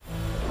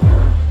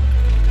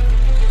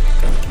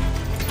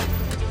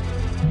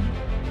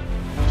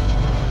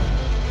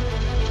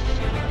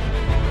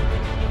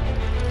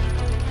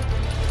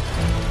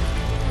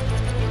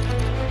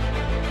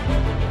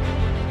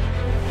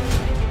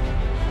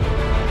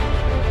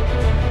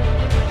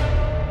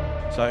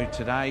So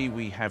today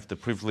we have the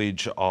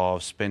privilege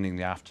of spending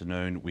the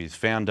afternoon with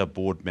founder,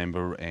 board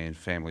member and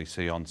family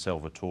Sion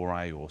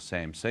Salvatore, or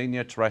Sam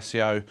Senior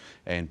Tarascio,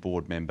 and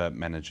board member,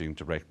 managing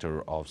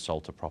director of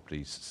Salta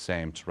Properties,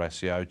 Sam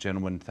Tarascio.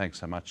 Gentlemen,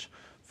 thanks so much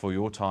for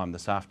your time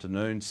this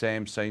afternoon.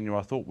 Sam Senior,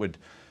 I thought we'd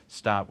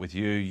start with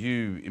you.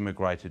 You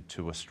immigrated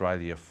to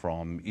Australia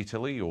from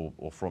Italy, or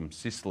from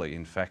Sicily,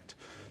 in fact,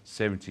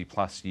 70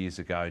 plus years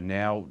ago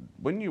now.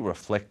 When you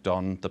reflect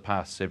on the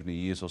past 70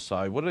 years or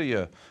so, what are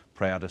your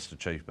proudest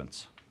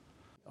achievements?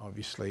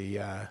 Obviously,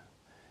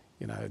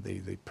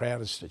 the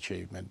proudest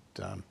achievement,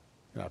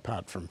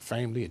 apart from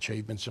family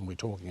achievements, and we're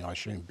talking, I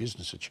assume,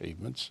 business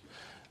achievements,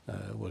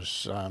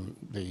 was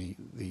the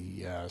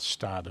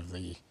start of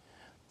the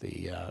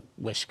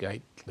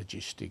Westgate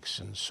Logistics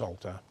and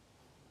Salta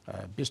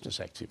business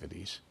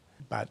activities.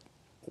 But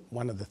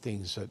one of the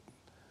things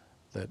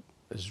that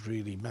has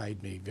really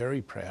made me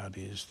very proud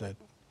is that,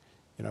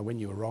 when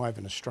you arrive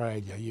in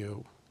Australia,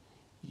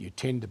 you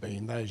tend to be,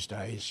 in those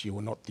days, you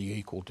were not the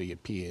equal to your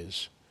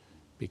peers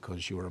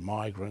because you were a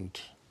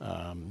migrant.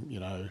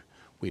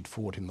 We'd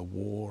fought in the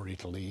war.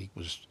 Italy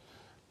was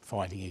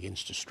fighting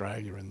against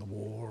Australia in the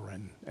war,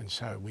 and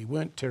so we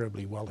weren't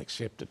terribly well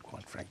accepted,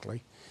 quite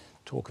frankly.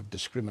 Talk of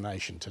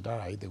discrimination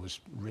today, there was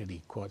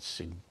really quite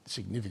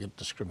significant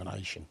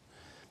discrimination.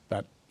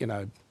 But,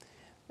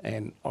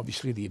 and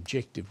obviously the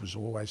objective was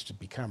always to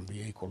become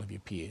the equal of your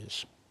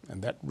peers,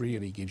 and that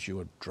really gives you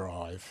a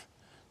drive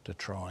to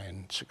try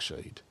and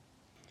succeed.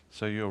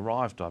 So you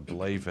arrived, I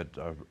believe, at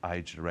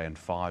age around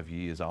 5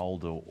 years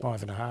old, or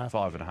 5.5.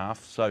 5.5.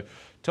 So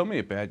tell me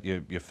about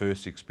your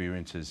first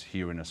experiences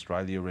here in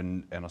Australia,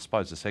 and I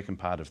suppose the second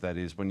part of that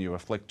is, when you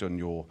reflect on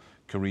your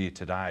career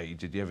today,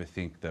 did you ever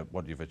think that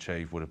what you've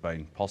achieved would have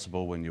been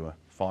possible when you were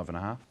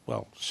 5.5?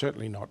 Well,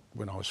 certainly not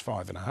when I was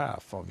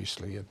 5.5.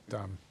 Obviously,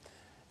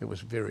 it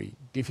was a very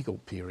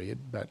difficult period,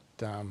 but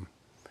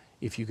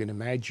if you can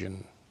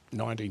imagine,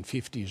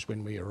 1950 is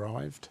when we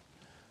arrived.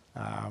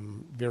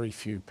 Very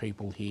few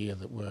people here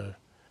that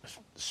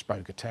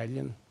spoke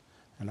Italian,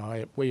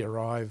 and we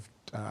arrived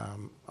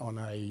on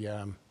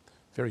a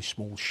very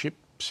small ship,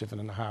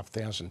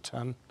 7,500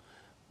 tonne,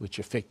 which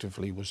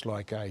effectively was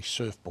like a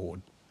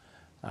surfboard,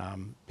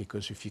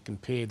 because if you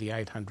compare the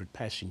 800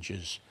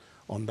 passengers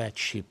on that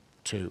ship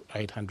to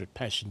 800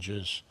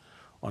 passengers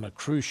on a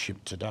cruise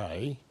ship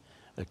today,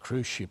 a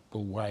cruise ship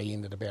will weigh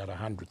in at about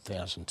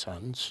 100,000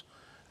 tonnes,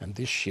 and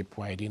this ship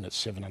weighed in at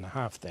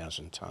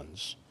 7,500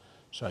 tonnes.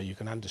 So you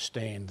can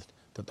understand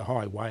that the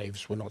high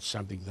waves were not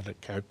something that it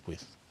coped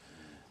with.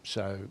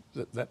 So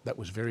that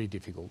was very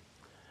difficult.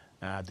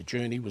 The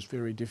journey was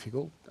very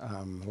difficult.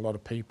 A lot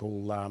of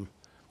people,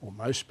 or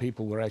most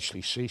people, were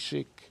actually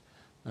seasick.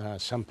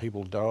 Some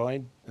people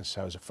died, and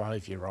so as a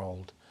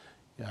 5-year-old,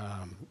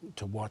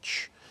 to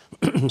watch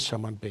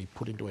someone be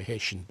put into a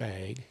Hessian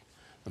bag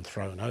and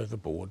thrown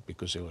overboard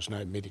because there was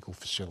no medical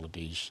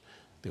facilities,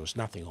 there was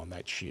nothing on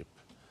that ship.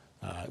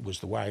 It was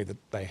the way that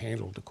they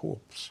handled the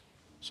corpse.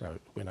 So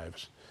it went over.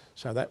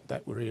 So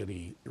that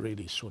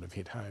really sort of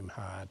hit home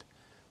hard.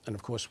 And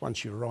of course,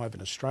 once you arrive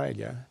in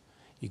Australia,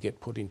 you get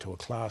put into a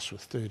class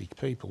with 30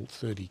 people,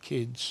 30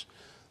 kids,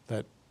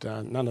 that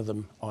none of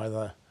them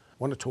either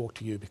want to talk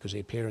to you because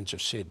their parents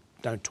have said,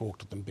 don't talk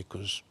to them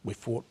because we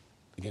fought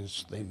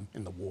against them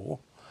in the war.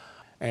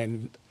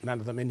 And none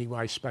of them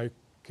anyway spoke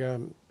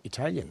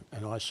Italian,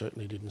 and I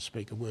certainly didn't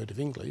speak a word of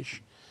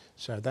English.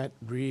 So that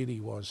really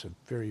was a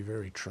very,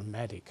 very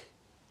traumatic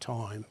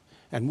time,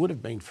 and would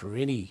have been for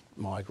any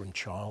migrant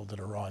child that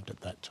arrived at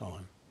that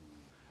time.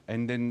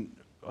 And then,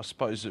 I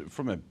suppose,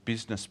 from a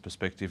business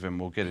perspective, and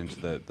we'll get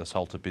into the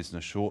Salta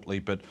business shortly,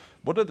 but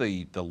what are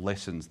the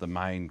lessons, the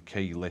main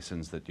key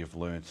lessons that you've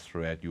learned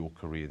throughout your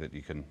career that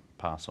you can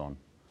pass on?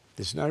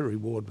 There's no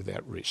reward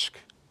without risk.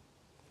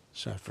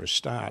 So for a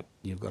start,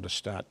 you've got to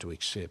start to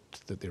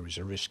accept that there is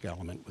a risk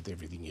element with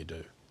everything you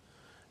do.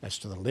 As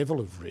to the level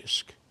of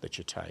risk that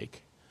you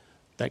take,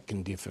 that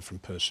can differ from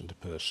person to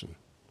person.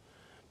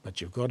 But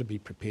you've got to be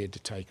prepared to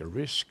take a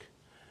risk,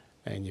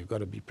 and you've got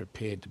to be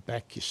prepared to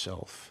back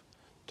yourself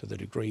to the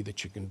degree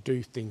that you can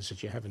do things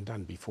that you haven't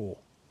done before.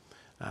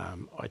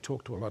 I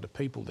talk to a lot of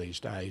people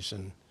these days,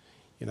 and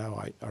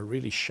I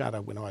really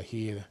shudder when I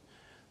hear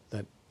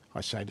that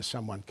I say to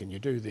someone, can you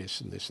do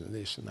this and this and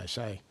this? And they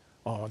say,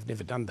 oh, I've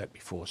never done that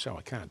before, so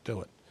I can't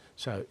do it.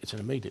 So it's an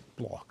immediate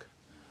block,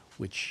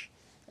 which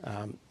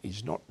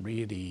is not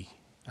really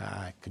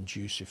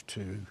conducive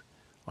to,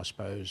 I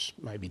suppose,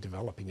 maybe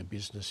developing a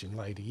business in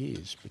later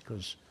years,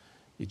 because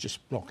you're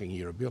just blocking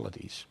your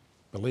abilities.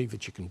 Believe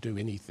that you can do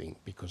anything,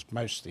 because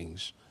most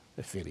things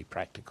are fairly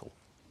practical.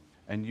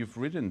 And you've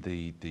ridden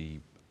the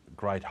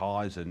great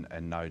highs and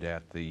no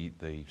doubt the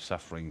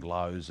suffering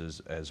lows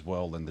as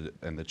well,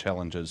 and the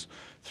challenges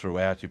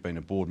throughout. You've been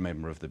a board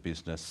member of the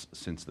business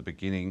since the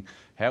beginning.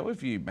 How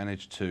have you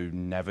managed to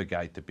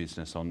navigate the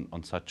business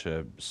on such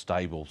a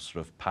stable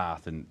sort of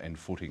path and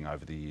footing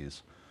over the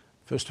years?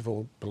 First of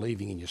all,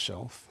 believing in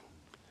yourself.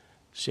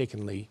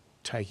 Secondly,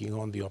 taking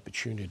on the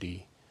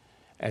opportunity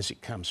as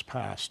it comes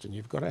past, and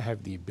you've got to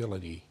have the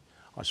ability,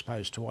 I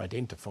suppose, to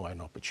identify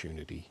an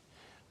opportunity,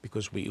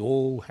 because we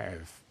all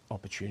have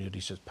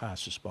opportunities that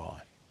pass us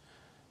by.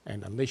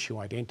 And unless you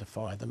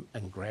identify them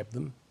and grab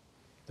them,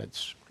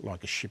 that's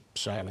like a ship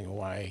sailing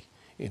away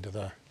into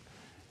the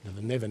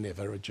never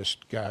never. It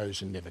just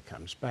goes and never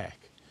comes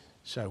back.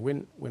 So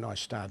when I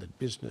started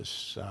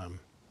business,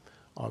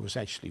 I was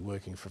actually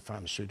working for a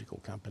pharmaceutical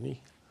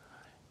company,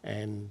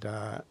 and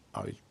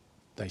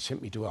they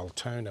sent me to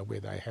Altona,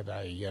 where they had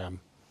a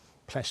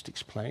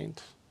plastics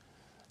plant,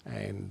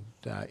 and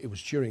it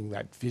was during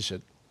that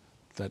visit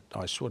that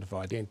I sort of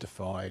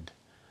identified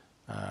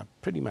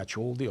pretty much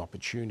all the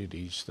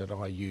opportunities that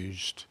I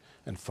used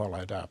and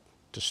followed up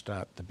to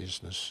start the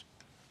business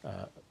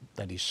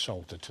that is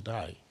Salta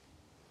today.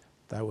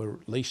 They were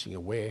leasing a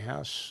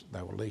warehouse,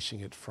 they were leasing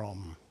it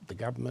from the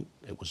government.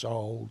 It was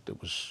old,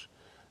 it was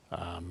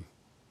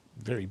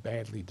very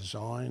badly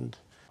designed.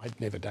 I'd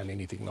never done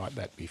anything like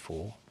that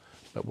before,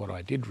 but what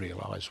I did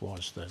realise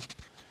was that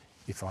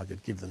if I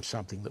could give them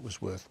something that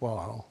was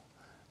worthwhile,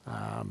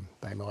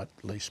 they might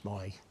lease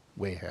my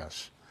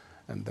warehouse.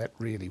 And that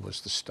really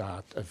was the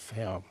start of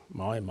how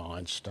my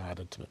mind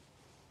started to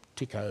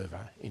tick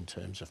over in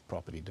terms of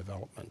property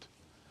development.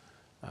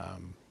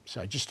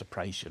 So just to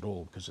praise it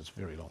all, because it's a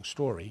very long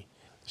story,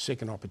 the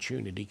second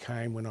opportunity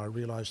came when I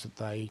realised that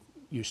they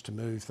used to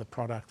move the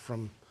product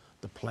from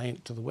the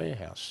plant to the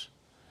warehouse.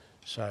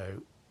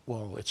 So,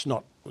 well, it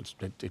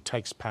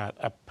takes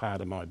up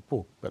part of my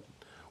book, but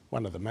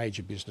one of the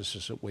major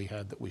businesses that we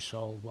had that we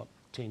sold,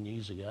 10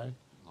 years ago,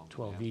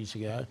 12 years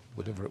ago,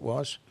 whatever it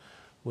was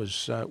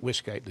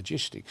Westgate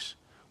Logistics,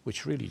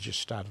 which really just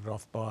started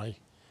off by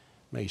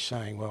me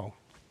saying, well,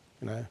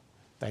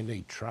 they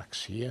need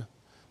trucks here.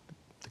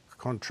 The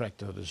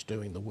contractor that is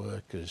doing the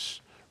work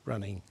is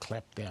running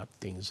clapped out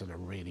things that are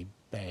really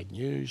bad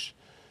news.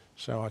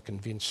 So I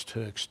convinced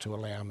Turks to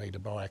allow me to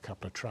buy a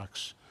couple of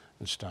trucks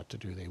and start to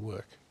do their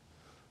work.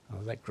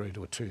 That grew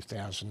to a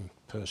 2,000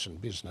 person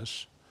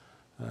business,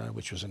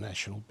 which was a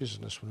national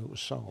business when it was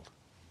sold.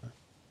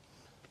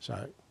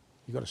 So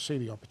you've got to see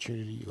the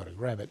opportunity, you've got to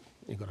grab it,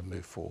 you've got to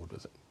move forward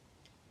with it.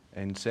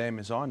 And Sam,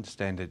 as I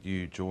understand it,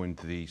 you joined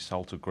the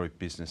Salta Group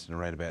business in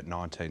around about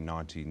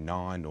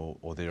 1999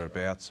 or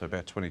thereabouts, so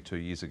about 22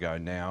 years ago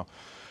now.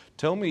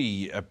 Tell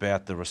me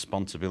about the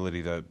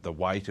responsibility, the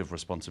weight of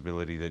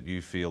responsibility that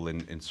you feel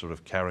in sort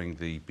of carrying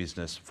the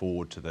business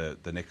forward to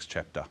the next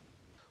chapter.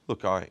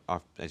 Look, I've,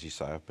 as you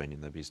say, I've been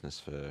in the business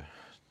for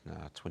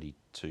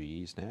 22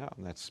 years now,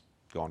 and that's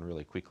gone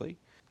really quickly.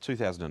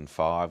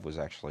 2005 was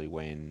actually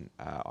when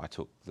I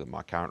took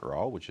my current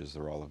role, which is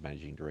the role of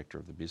Managing Director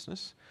of the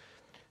business.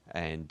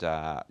 And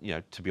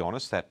to be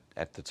honest, that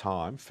at the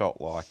time felt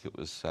like it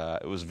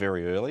was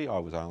very early. I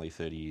was only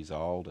 30 years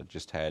old. I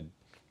just had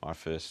my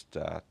first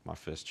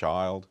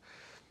child,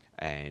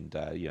 and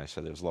so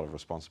there was a lot of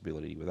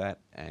responsibility with that.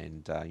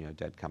 And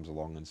Dad comes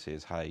along and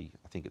says, "Hey,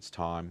 I think it's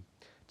time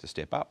to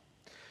step up."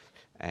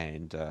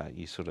 And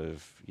you sort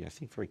of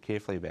think very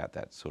carefully about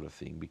that sort of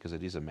thing, because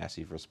it is a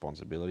massive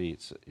responsibility.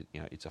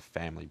 It's a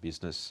family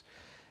business,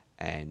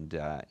 and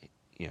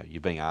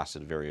you're being asked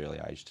at a very early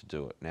age to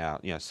do it. Now,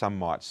 some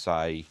might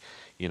say,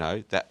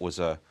 that was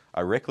a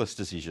reckless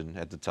decision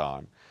at the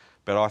time,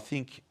 but I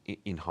think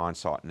in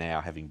hindsight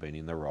now, having been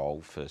in the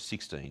role for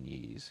 16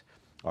 years,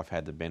 I've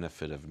had the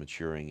benefit of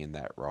maturing in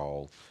that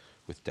role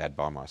with Dad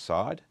by my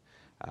side.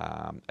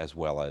 As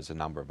well as a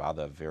number of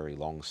other very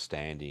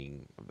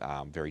long-standing,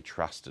 very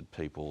trusted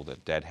people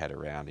that Dad had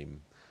around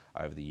him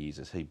over the years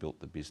as he built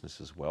the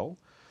business as well.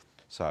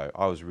 So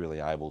I was really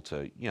able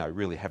to,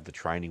 really have the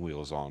training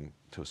wheels on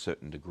to a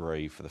certain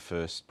degree for the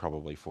first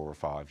probably 4 or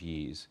 5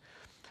 years,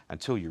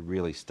 until you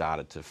really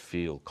started to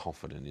feel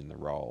confident in the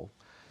role.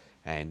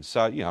 And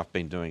so, I've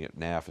been doing it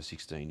now for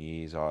 16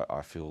 years.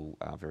 I feel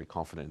very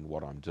confident in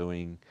what I'm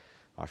doing.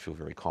 I feel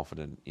very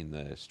confident in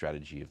the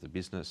strategy of the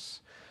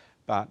business.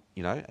 But,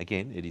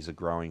 again, it is a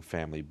growing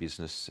family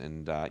business,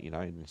 and, in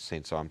a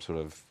sense, I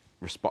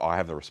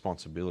have the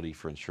responsibility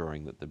for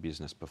ensuring that the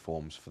business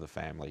performs for the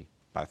family,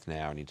 both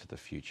now and into the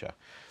future.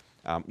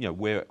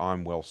 Where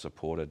I'm well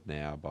supported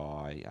now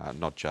by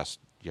not just,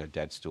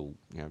 Dad still,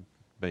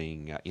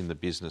 being in the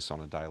business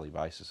on a daily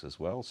basis as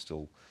well,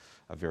 still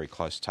a very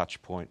close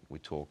touch point. We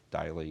talk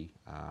daily.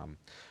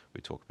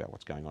 We talk about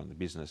what's going on in the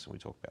business, and we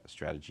talk about the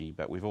strategy,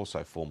 but we've also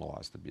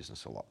formalised the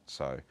business a lot.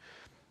 So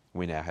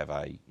we now have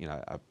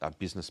a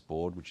business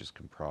board which is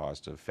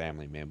comprised of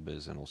family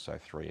members and also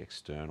 3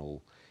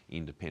 external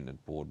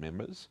independent board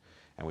members.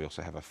 And we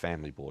also have a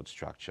family board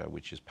structure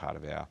which is part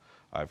of our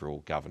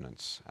overall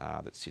governance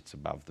that sits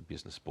above the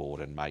business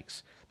board and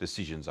makes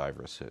decisions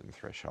over a certain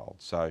threshold.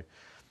 So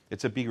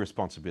it's a big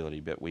responsibility,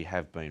 but we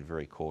have been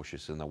very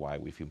cautious in the way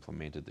we've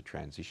implemented the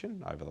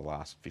transition over the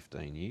last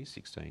 15 years,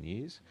 16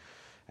 years.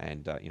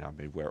 And, I've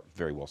been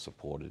very well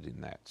supported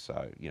in that.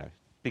 So,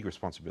 big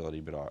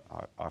responsibility, but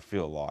I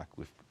feel like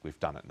we've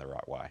done it in the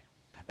right way.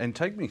 And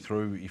take me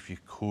through, if you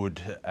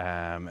could,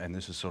 and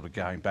this is sort of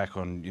going back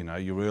on,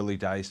 your early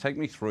days, take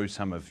me through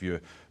some of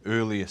your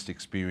earliest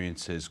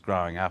experiences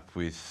growing up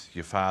with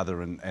your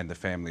father and the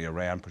family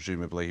around.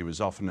 Presumably he was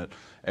often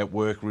at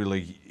work,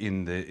 really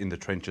in the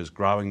trenches,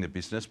 growing the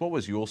business. What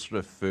was your sort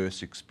of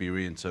first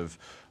experience of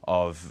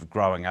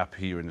growing up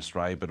here in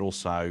Australia, but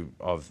also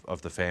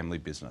of the family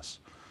business?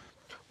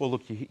 Well,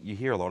 look, you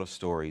hear a lot of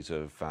stories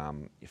of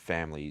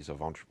families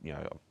of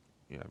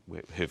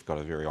who've got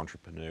a very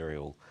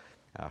entrepreneurial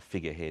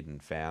figurehead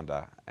and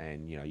founder,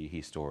 and you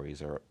hear stories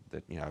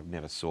that I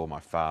never saw my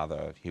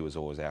father. He was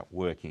always out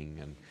working,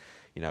 and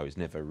he was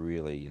never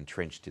really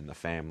entrenched in the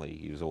family.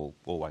 He was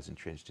always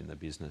entrenched in the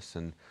business.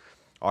 And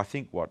I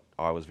think what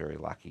I was very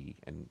lucky,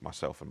 and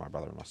myself and my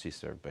brother and my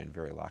sister have been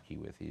very lucky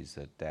with, is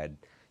that Dad,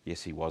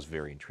 yes, he was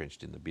very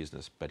entrenched in the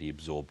business, but he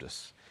absorbed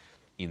us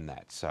in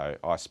that. So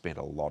I spent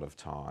a lot of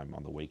time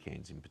on the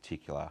weekends in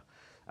particular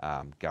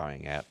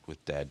going out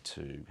with Dad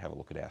to have a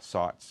look at our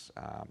sites.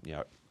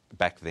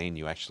 Back then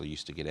you actually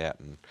used to get out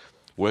and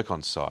work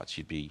on sites.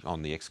 You'd be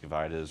on the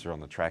excavators or on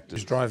the tractors. I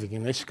was driving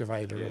an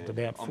excavator at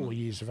about 4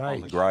 years of age.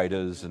 On the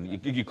graders,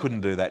 and you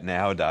couldn't do that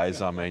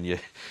nowadays. I mean,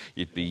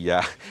 you'd be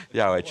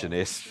the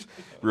OH&S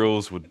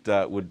rules wouldn't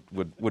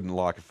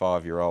like a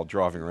 5-year-old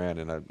driving around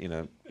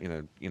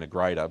in a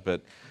grader.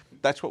 But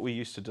that's what we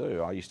used to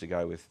do. I used to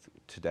go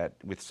to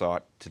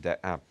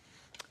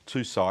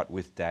site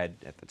with Dad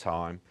at the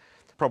time.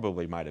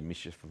 Probably made a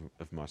mischief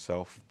of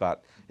myself,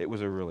 but it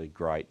was a really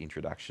great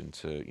introduction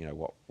to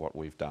what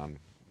we've done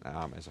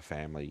as a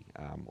family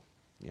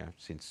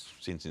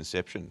since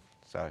inception.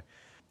 So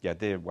yeah,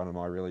 they're one of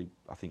my really,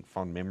 I think,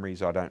 fond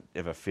memories. I don't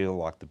ever feel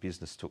like the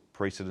business took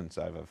precedence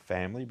over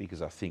family,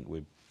 because I think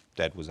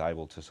Dad was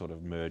able to sort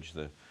of merge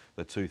the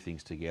two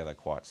things together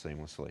quite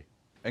seamlessly.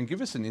 And give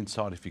us an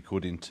insight, if you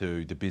could,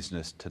 into the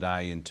business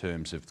today in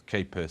terms of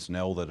key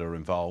personnel that are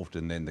involved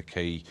and then the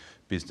key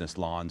business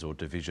lines or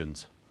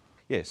divisions.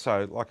 Yeah,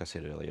 so like I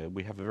said earlier,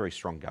 we have a very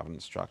strong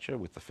governance structure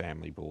with the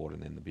family board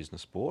and then the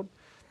business board.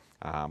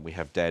 We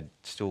have Dad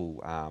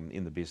still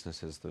in the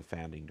business as the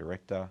founding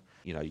director.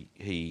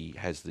 He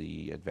has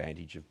the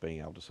advantage of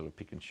being able to sort of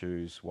pick and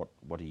choose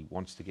what he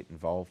wants to get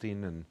involved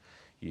in, and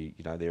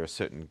there are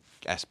certain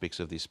aspects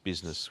of this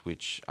business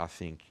which I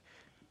think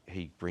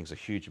he brings a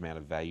huge amount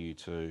of value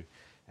to,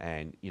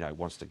 and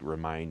wants to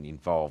remain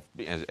involved,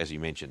 as you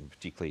mentioned,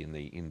 particularly in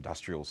the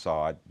industrial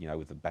side.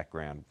 With the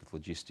background with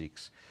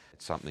logistics,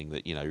 it's something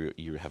that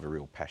you have a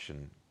real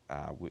passion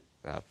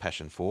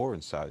for,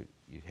 and so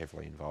you're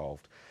heavily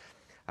involved.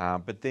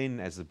 But then,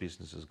 as the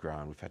business has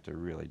grown, we've had to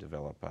really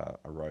develop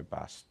a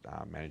robust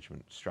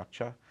management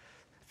structure.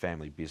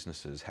 Family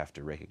businesses have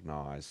to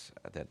recognise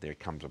that there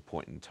comes a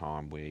point in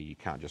time where you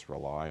can't just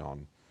rely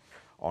on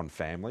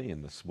family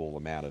and the small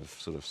amount of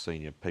sort of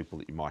senior people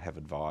that you might have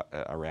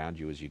around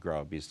you as you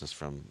grow a business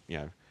from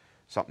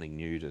something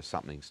new to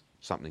something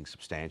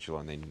substantial,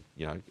 and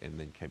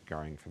then keep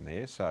going from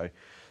there. So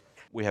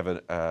we have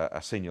a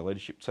senior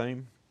leadership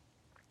team,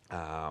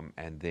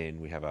 and then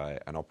we have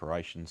an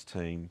operations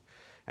team,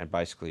 and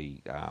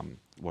basically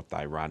what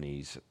they run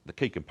is the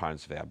key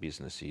components of our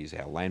business is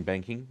our land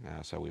banking.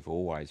 So we've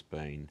always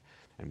been,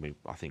 and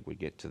I think we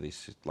get to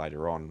this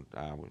later on,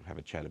 we'll have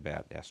a chat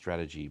about our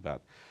strategy, but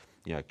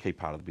a key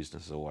part of the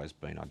business has always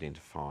been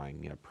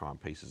identifying prime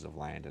pieces of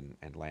land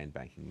and land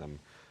banking them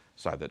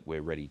so that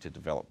we're ready to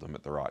develop them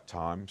at the right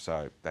time.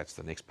 So that's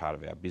the next part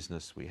of our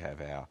business. We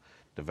have our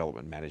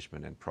development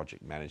management and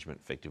project management,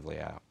 effectively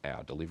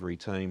our delivery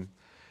team,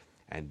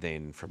 and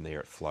then from there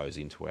it flows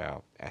into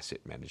our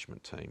asset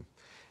management team.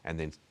 And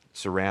then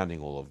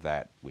surrounding all of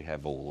that, we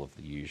have all of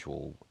the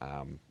usual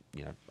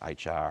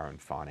HR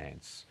and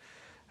finance,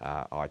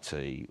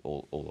 IT,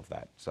 all of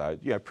that. So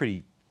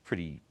pretty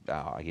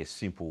I guess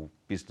simple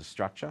business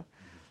structure,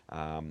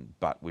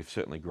 but we've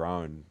certainly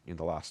grown in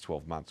the last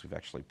 12 months. We've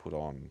actually put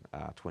on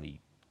 20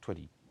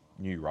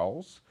 new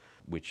roles,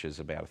 which is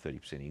about a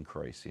 30%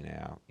 increase in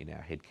our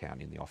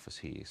headcount in the office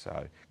here.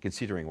 So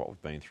considering what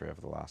we've been through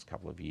over the last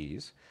couple of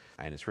years,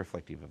 and it's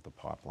reflective of the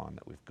pipeline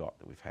that we've got,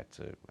 that we've had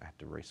to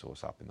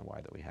resource up in the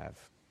way that we have.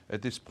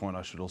 At this point,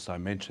 I should also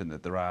mention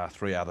that there are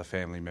 3 other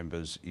family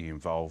members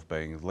involved,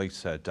 being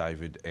Lisa,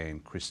 David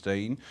and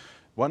Christine.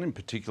 One in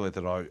particular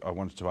that I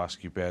wanted to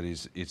ask you about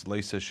is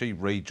Lisa. She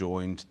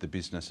rejoined the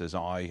business, as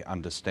I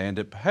understand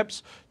it.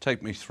 Perhaps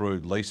take me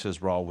through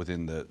Lisa's role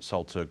within the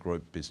Salta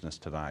Group business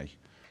today.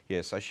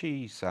 Yeah, so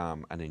she's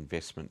an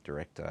investment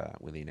director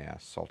within our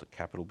Salta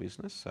Capital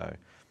business. So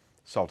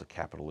Salta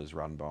Capital is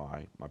run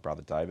by my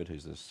brother David,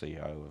 who's the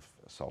CEO of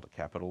Salta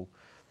Capital.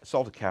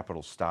 Salta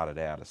Capital started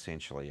out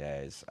essentially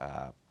as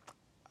a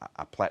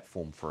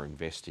platform for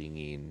investing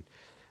in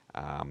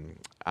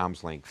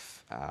arm's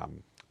length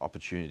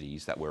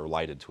opportunities that were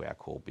related to our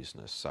core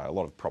business. So a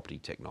lot of property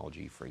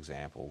technology, for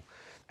example,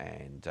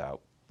 and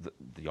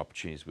the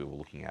opportunities we were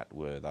looking at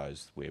were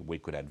those where we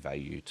could add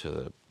value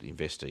to the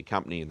investee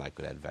company and they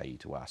could add value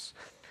to us.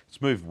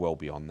 It's moved well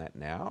beyond that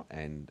now,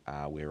 and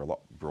we're a lot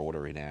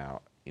broader in our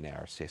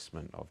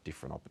assessment of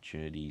different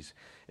opportunities.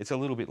 It's a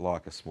little bit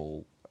like a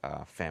small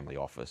a family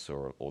office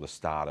or the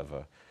start of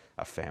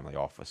a family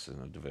office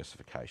and a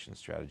diversification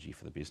strategy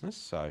for the business.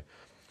 So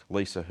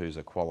Lisa, who's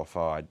a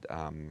qualified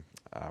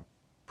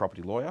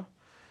property lawyer,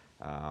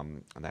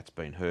 and that's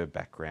been her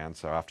background.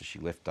 So after she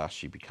left us,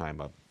 she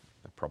became a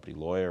property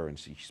lawyer, and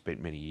she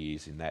spent many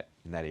years in that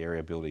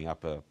area, building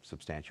up a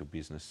substantial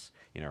business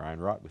in her own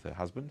right with her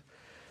husband.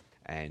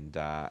 And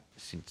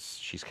since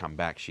she's come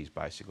back, she's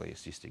basically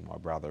assisting my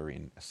brother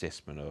in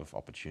assessment of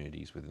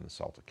opportunities within the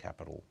Salta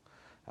Capital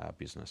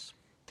business.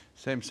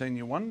 Sam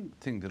Senior, one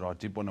thing that I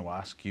did want to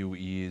ask you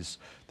is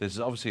there's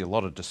obviously a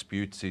lot of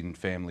disputes in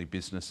family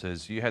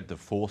businesses. You had the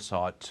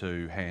foresight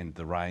to hand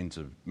the reins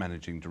of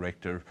managing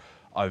director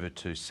over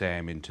to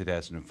Sam in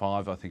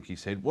 2005, I think he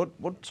said.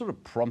 What sort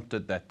of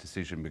prompted that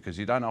decision? Because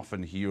you don't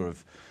often hear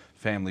of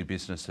family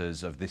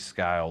businesses of this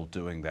scale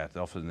doing that.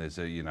 Often there's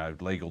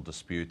legal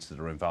disputes that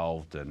are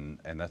involved and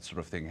that sort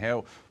of thing.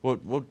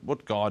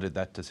 What guided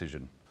that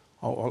decision?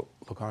 Oh,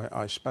 look,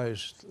 I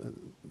suppose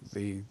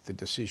the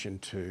decision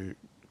to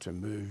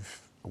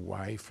move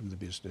away from the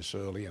business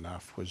early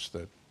enough was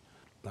that,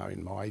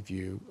 in my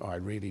view, I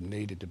really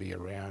needed to be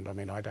around. I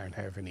mean, I don't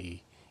have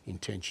any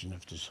intention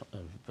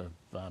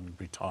of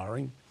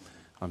retiring.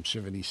 I'm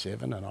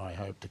 77 and I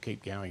hope to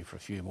keep going for a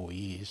few more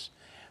years.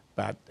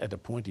 But at a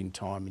point in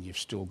time when you've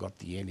still got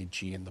the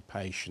energy and the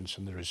patience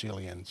and the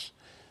resilience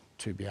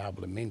to be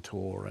able to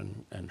mentor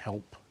and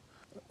help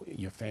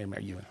your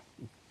family,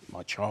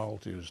 my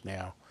child who's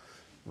now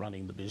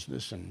running the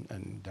business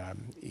and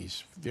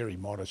is very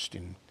modest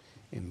in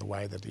the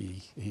way that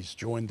he's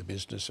joined the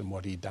business and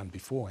what he'd done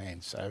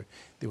beforehand. So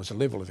there was a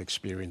level of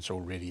experience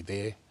already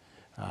there.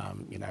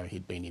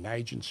 He'd been in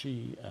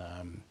agency,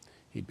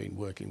 he'd been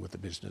working with the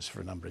business for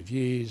a number of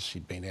years,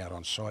 he'd been out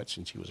on site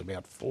since he was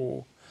about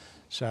 4.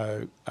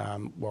 So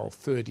while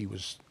 30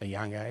 was a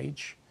young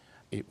age,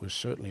 it was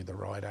certainly the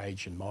right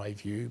age in my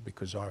view,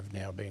 because I've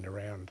now been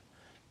around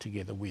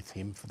together with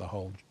him for the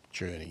whole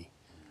journey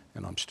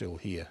and I'm still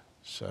here.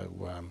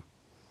 So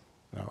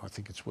I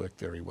think it's worked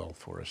very well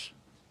for us.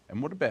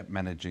 And what about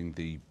managing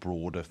the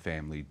broader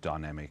family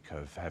dynamic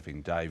of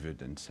having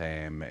David and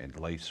Sam and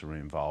Lisa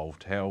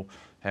involved? How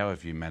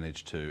have you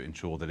managed to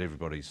ensure that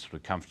everybody's sort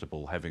of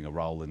comfortable having a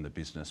role in the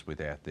business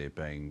without there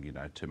being,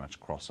 too much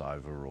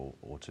crossover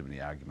or too many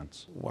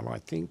arguments? Well, I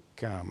think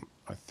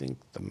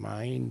the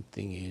main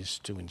thing is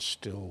to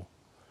instill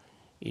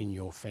in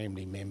your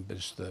family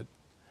members that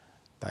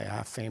they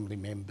are family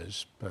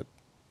members, but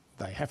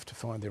they have to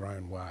find their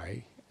own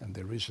way, and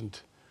there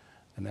isn't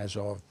an as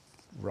of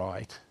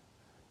right,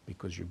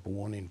 because you're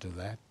born into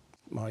that.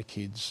 My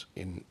kids,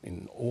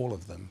 in all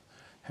of them,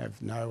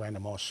 have no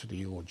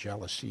animosity or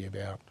jealousy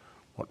about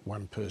what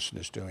one person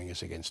is doing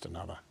as against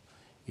another.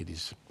 It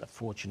is a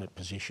fortunate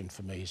position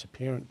for me as a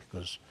parent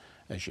because,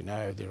 as you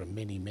know, there are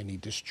many, many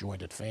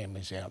disjointed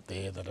families out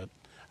there that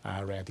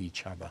are at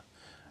each other.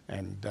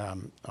 And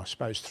I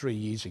suppose 3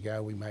 years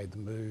ago we made the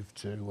move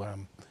to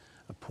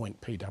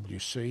appoint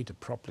PwC to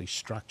properly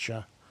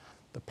structure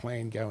the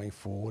plan going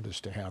forward as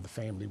to how the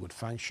family would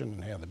function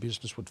and how the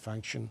business would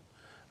function.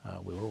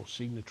 We're all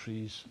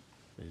signatories.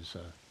 There's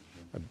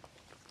a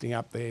thing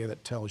up there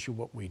that tells you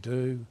what we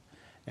do,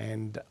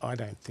 and I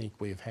don't think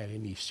we've had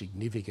any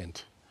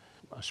significant,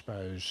 I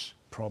suppose,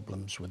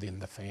 problems within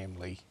the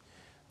family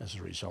as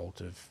a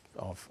result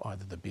of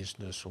either the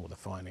business or the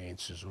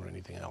finances or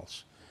anything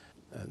else.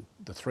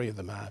 The three of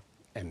them are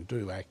and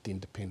do act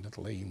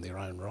independently in their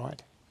own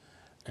right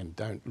and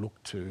don't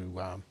look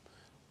to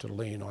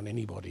lean on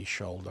anybody's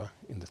shoulder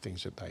in the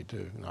things that they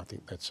do. And I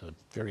think that's a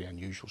very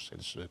unusual set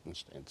of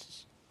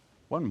circumstances.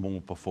 One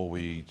more before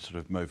we sort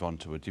of move on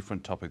to a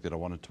different topic that I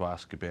wanted to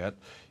ask about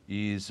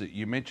is that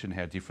you mentioned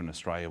how different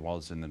Australia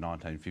was in the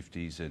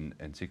 1950s and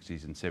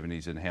 60s and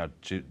 70s and how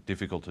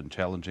difficult and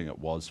challenging it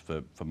was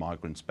for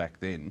migrants back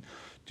then.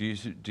 Do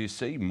you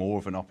see more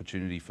of an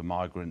opportunity for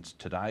migrants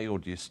today, or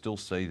do you still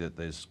see that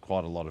there's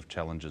quite a lot of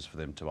challenges for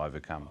them to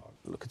overcome?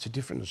 Look, it's a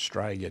different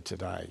Australia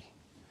today.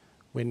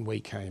 When we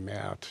came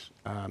out,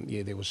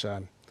 there was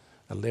a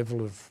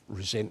level of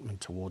resentment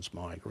towards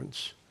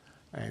migrants,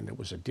 and it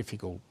was a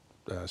difficult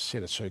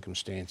set of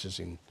circumstances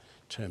in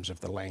terms of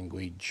the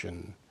language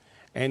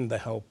and the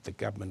help the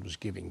government was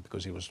giving,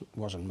 because there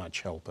wasn't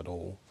much help at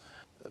all.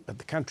 But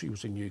the country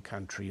was a new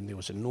country and there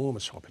was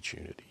enormous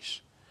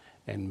opportunities.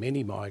 And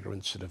many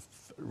migrants that have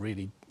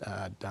really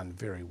done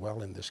very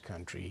well in this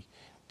country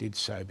did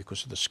so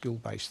because of the skill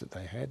base that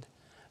they had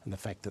and the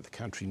fact that the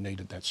country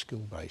needed that skill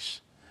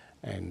base.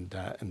 And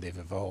they've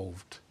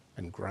evolved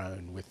and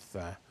grown with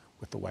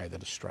the way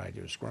that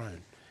Australia has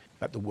grown.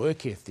 But the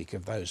work ethic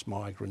of those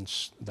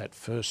migrants, that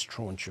first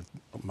tranche of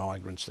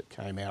migrants that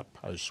came out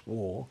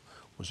post-war,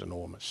 was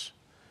enormous,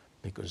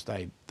 because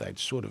they'd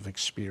sort of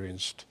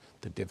experienced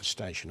the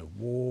devastation of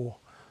war,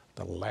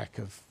 the lack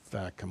of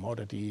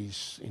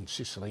commodities in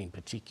Sicily in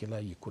particular.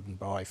 You couldn't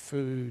buy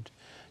food,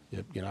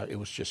 it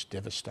was just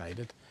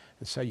devastated.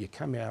 And so you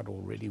come out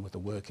already with a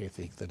work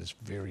ethic that is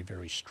very,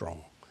 very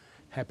strong.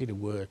 Happy to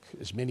work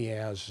as many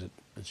hours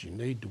as you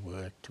need to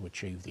work to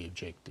achieve the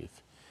objective.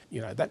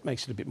 That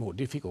makes it a bit more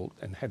difficult,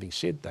 and having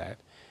said that,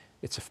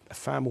 it's a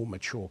far more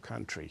mature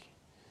country.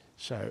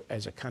 So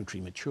as a country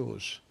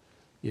matures,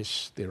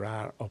 yes, there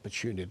are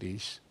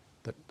opportunities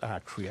that are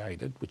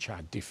created which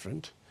are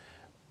different,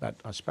 but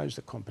I suppose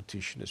the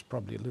competition is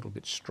probably a little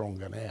bit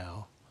stronger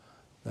now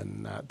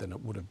than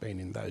it would have been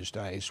in those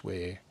days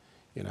where,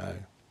 you know,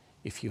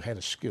 if you had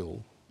a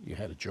skill, you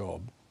had a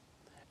job,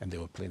 and there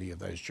were plenty of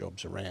those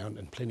jobs around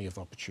and plenty of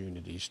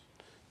opportunities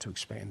to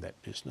expand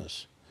that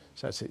business.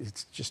 So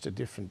it's just a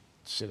different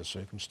set of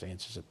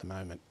circumstances at the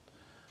moment.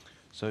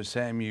 So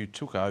Sam, you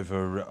took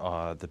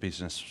over the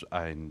business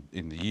in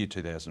the year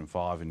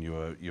 2005 and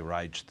you were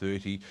aged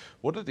 30.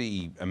 What are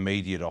the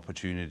immediate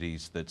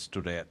opportunities that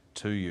stood out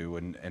to you,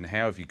 and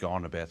how have you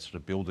gone about sort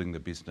of building the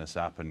business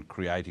up and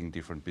creating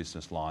different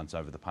business lines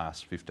over the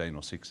past 15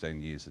 or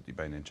 16 years that you've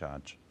been in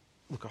charge?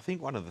 Look, I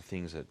think one of the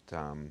things that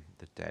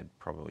that Dad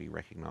probably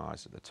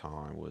recognised at the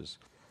time was,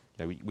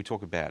 you know, we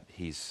talk about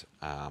his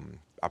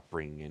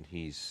upbringing and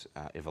his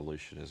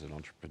evolution as an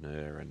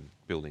entrepreneur and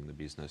building the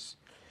business.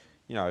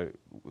 You know,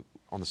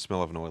 on the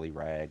smell of an oily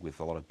rag with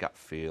a lot of gut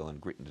feel and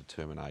grit and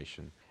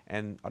determination.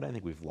 And I don't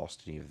think we've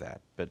lost any of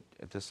that. But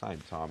at the same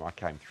time, I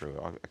came through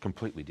a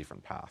completely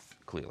different path,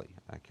 clearly.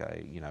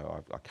 Okay, you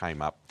know, I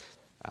came up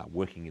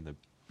working in the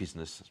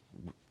business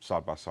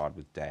side by side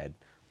with Dad,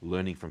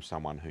 learning from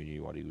someone who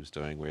knew what he was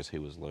doing, whereas he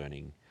was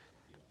learning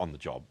on the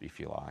job, if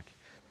you like.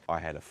 I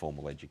had a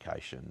formal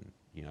education,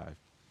 you know,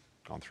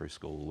 gone through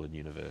school and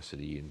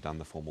university and done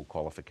the formal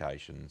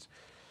qualifications,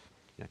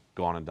 you know,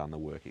 gone and done the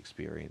work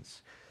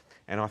experience.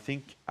 And I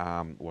think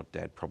what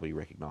Dad probably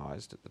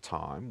recognised at the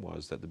time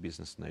was that the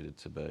business needed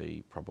to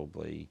be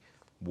probably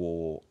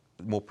more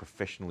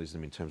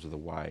professionalism in terms of the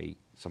way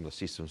some of the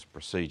systems,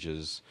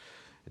 procedures,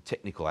 the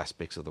technical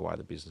aspects of the way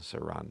the business are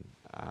run,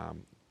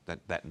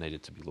 that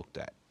needed to be looked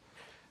at.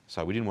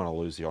 So we didn't want to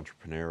lose the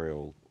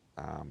entrepreneurial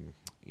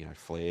you know,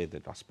 flair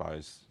that I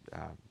suppose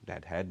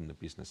Dad had and the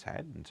business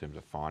had in terms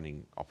of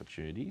finding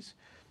opportunities.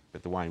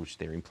 But the way in which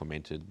they're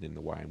implemented and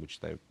the way in which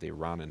they're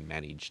run and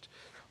managed,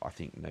 I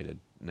think needed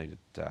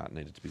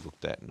to be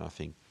looked at, and I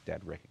think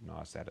Dad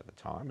recognised that at the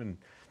time. And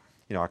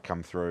you know, I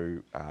come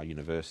through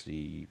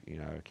university, you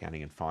know,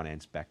 accounting and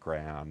finance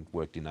background,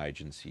 worked in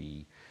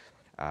agency.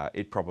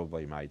 It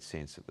probably made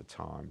sense at the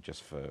time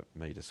just for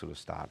me to sort of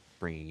start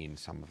bringing in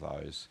some of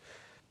those,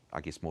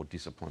 I guess, more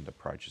disciplined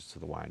approaches to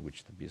the way in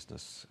which the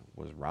business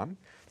was run.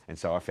 And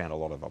so I found a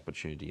lot of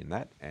opportunity in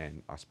that.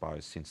 And I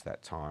suppose since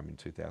that time in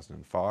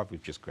 2005,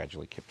 we've just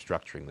gradually kept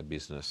structuring the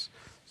business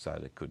so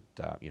that it could,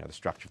 you know, the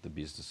structure of the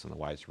business and the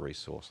way it's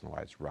resourced and the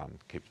way it's run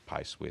keeps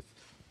pace with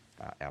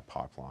our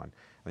pipeline.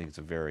 I think it's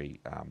a very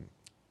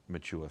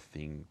mature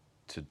thing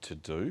to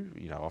do.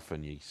 You know,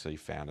 often you see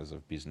founders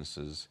of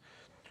businesses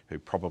who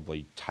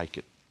probably take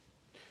it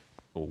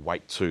or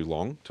wait too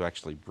long to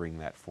actually bring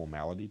that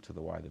formality to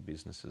the way the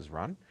business is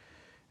run.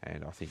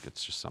 And I think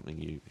it's just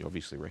something you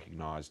obviously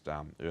recognised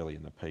early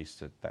in the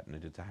piece that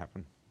needed to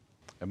happen.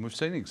 And we've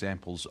seen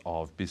examples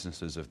of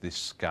businesses of this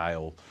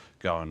scale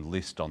go and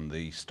list on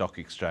the stock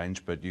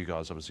exchange, but you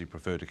guys obviously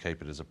prefer to keep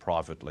it as a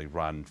privately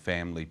run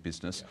family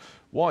business. Yeah.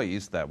 Why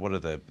is that? What are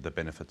the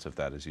benefits of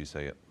that as you see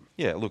it?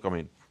 Yeah, look, I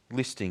mean,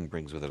 listing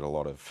brings with it a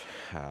lot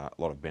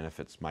of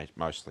benefits,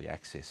 mostly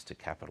access to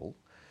capital.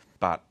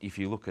 But if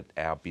you look at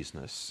our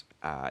business,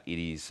 it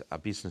is a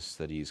business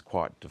that is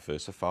quite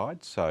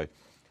diversified. So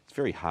it's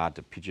very hard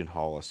to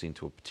pigeonhole us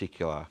into a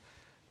particular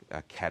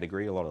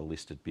category. A lot of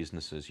listed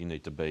businesses, you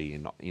need to be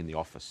in the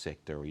office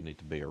sector, or you need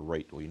to be a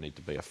REIT, or you need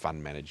to be a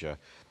fund manager.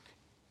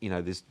 You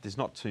know, there's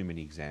not too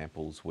many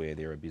examples where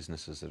there are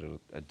businesses that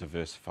are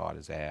diversified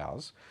as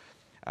ours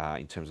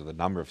in terms of the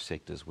number of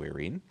sectors we're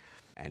in,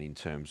 and in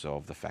terms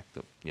of the fact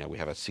that, you know, we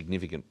have a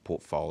significant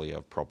portfolio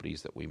of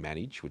properties that we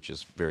manage, which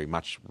is very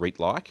much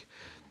REIT-like,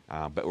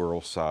 but we're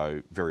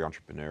also very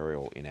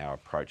entrepreneurial in our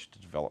approach to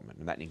development,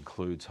 and that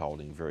includes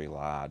holding very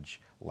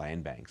large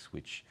land banks,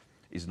 which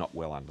is not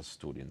well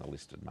understood in the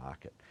listed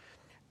market.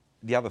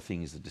 The other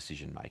thing is the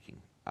decision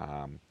making.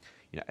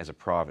 You know, as a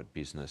private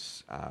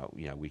business,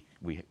 you know,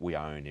 we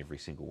own every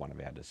single one of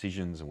our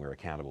decisions, and we're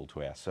accountable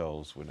to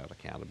ourselves. We're not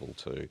accountable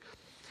to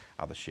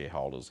other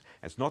shareholders.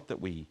 It's not that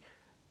we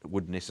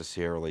would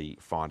necessarily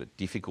find it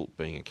difficult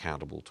being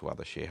accountable to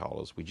other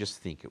shareholders. We just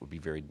think it would be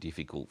very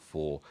difficult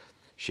for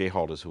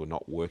shareholders who are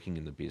not working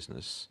in the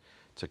business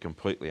to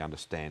completely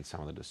understand some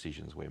of the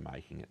decisions we're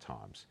making at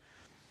times,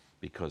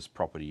 because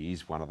property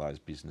is one of those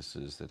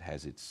businesses that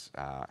has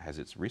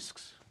its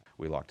risks.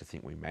 We like to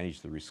think we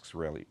manage the risks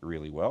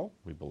really well.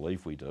 We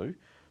believe we do,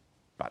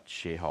 but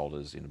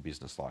shareholders in a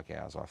business like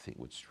ours, I think,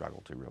 would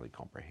struggle to really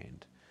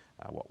comprehend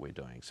what we're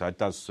doing. So it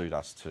does suit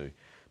us to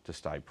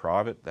stay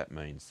private. That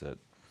means that,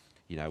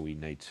 you know, we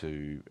need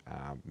to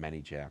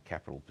manage our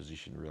capital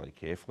position really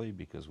carefully,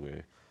 because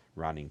we're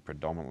running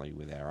predominantly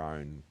with our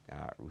own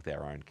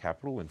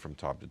capital, and from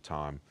time to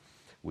time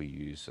we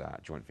use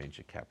joint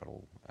venture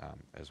capital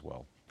as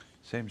well.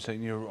 Sam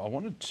Senior, I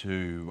wanted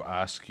to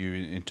ask you,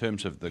 in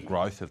terms of the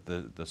growth of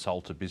the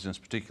Salta business,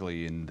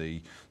 particularly in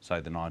the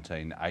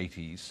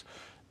 1980s,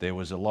 there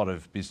was a lot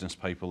of business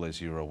people,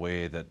 as you're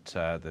aware,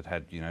 that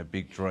had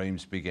big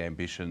dreams, big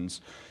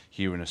ambitions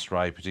here in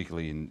Australia,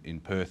 particularly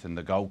in Perth and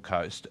the Gold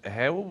Coast.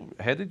 How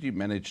did you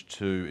manage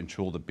to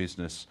ensure the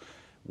business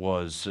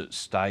was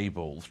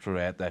stable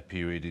throughout that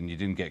period and you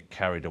didn't get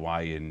carried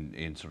away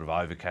in sort of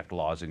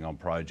overcapitalising on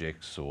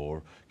projects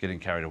or getting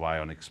carried away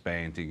on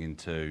expanding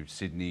into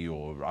Sydney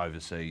or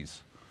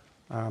overseas?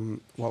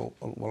 Well,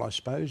 I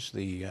suppose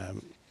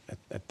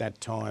at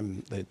that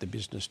time the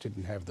business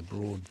didn't have the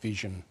broad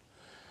vision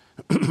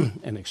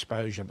and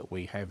exposure that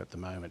we have at the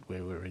moment,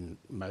 where we're in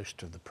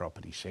most of the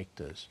property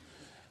sectors.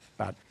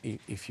 But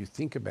if you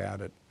think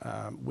about it,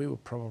 we were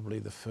probably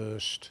the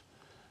first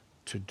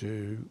to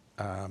do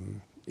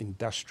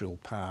industrial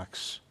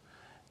parks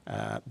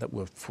that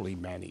were fully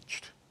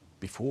managed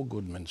before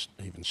Goodman's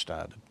even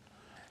started.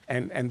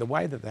 And the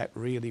way that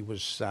really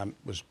was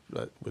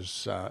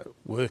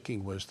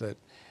working was that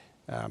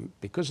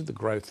because of the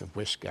growth of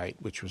Westgate,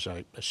 which was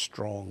a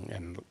strong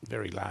and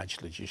very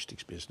large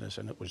logistics business,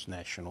 and it was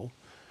national,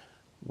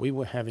 we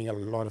were having a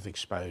lot of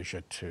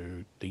exposure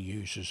to the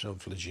users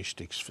of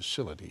logistics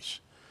facilities.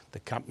 The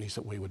companies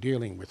that we were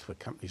dealing with were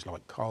companies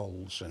like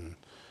Coles and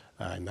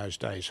in those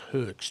days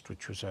Hearst,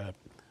 which was a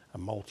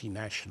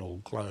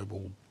multinational,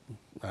 global,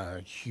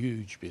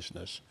 huge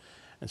business.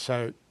 And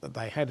so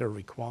they had a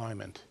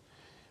requirement.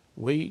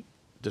 We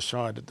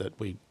decided that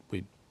we'd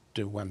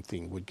do one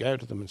thing. We'd go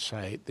to them and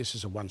say, this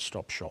is a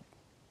one-stop shop.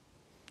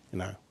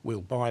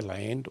 We'll buy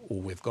land,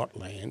 or we've got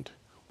land,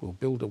 we'll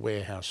build a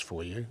warehouse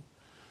for you,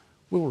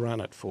 we'll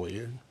run it for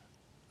you,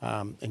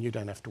 and you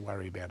don't have to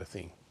worry about a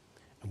thing.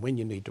 And when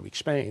you need to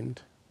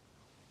expand,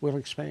 we'll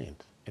expand.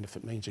 And if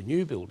it means a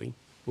new building,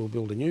 we'll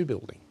build a new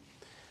building.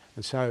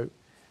 And so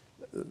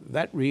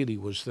that really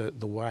was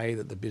the way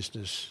that the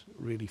business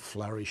really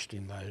flourished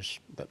in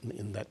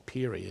that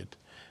period.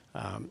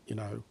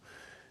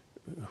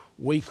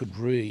 We could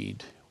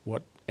read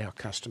what our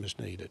customers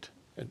needed.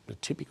 A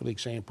typical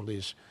example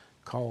is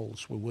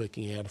Coles were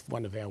working out of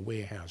one of our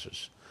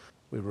warehouses.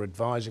 We were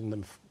advising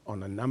them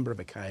on a number of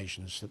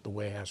occasions that the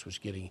warehouse was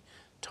getting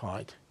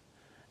tight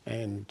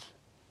and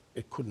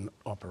it couldn't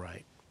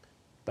operate.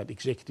 But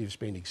executives,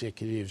 being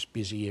executives,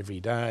 busy every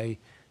day,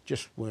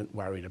 just weren't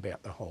worried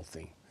about the whole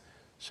thing.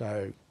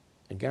 So,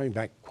 and going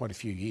back quite a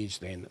few years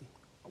then,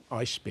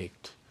 I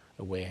spec'd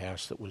a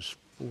warehouse that was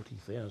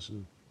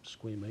 40,000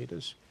 square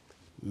metres,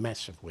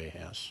 massive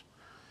warehouse,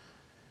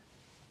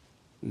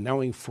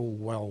 knowing full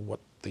well what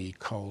the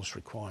Coles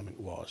requirement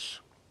was,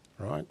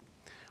 right?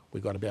 We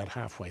got about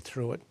halfway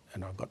through it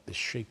and I got this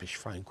sheepish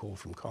phone call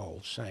from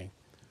Coles saying,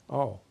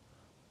 oh,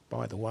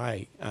 by the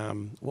way,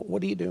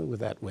 what are you doing with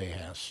that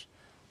warehouse?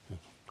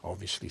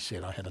 Obviously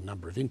said I had a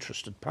number of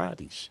interested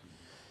parties.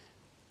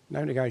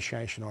 No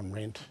negotiation on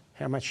rent.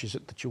 How much is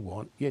it that you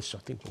want? Yes, I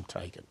think we'll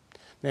take it.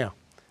 Now,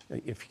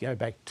 if you go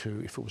back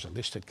to, if it was a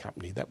listed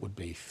company, that would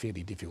be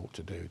fairly difficult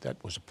to do.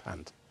 That was a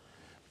punt.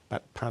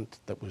 But punt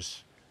that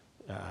was,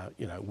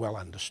 well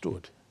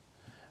understood.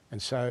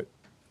 And so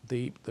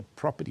the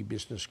property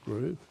business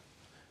grew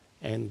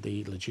and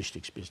the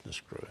logistics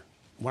business grew.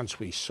 Once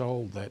we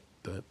sold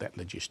that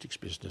logistics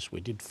business,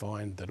 we did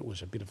find that it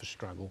was a bit of a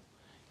struggle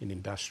in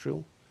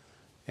industrial,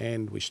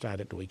 and we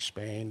started to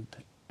expand,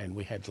 and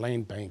we had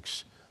land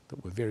banks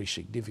that were very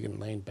significant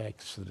land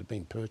banks that had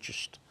been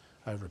purchased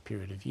over a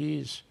period of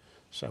years.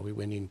 So we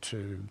went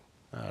into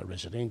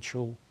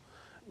residential,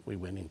 we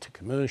went into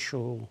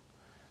commercial,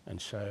 and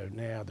so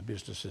now the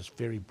business is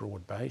very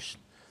broad-based,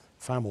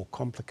 far more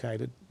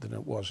complicated than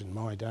it was in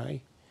my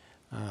day,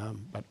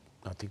 but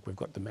I think we've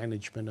got the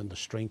management and the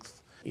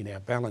strength in our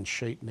balance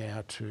sheet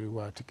now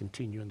to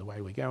continue in the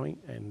way we're going,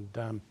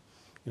 and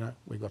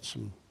we've got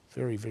some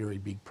very, very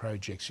big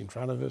projects in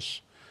front of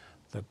us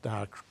that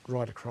are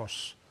right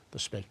across the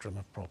spectrum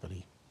of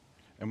property.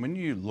 And when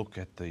you look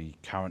at the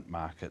current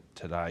market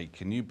today,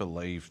 can you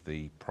believe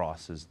the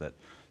prices that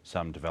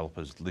some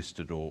developers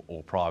listed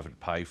or private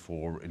pay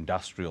for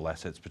industrial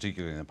assets,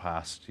 particularly in the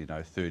past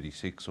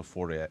 36 or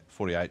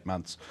 48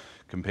 months,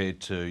 compared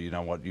to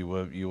what you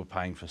were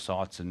paying for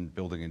sites and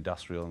building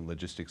industrial and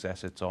logistics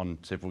assets on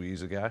several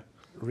years ago?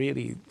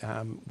 Really,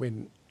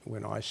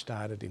 when I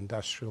started,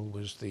 industrial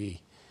was the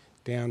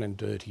down and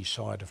dirty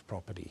side of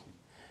property,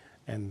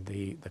 and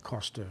the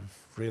cost of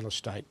real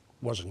estate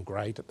wasn't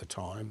great at the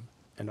time,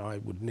 and I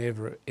would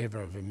never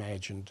ever have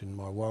imagined in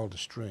my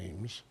wildest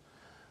dreams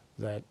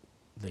that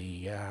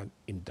the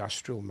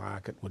industrial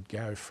market would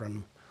go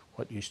from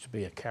what used to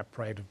be a cap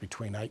rate of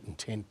between 8 and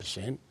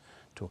 10%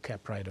 to a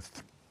cap rate of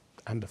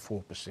under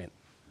 4%.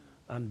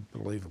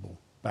 Unbelievable.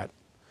 But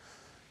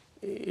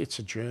it's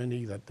a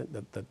journey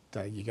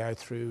that you go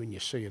through and you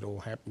see it all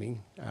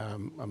happening.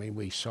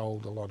 We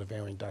sold a lot of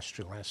our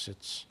industrial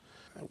assets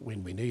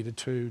when we needed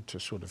to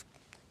sort of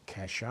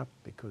cash up,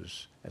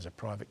 because as a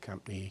private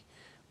company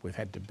we've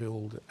had to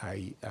build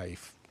a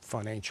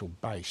financial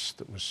base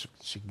that was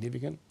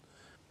significant.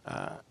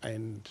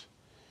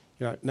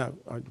 No,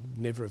 I'd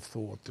never have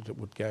thought that it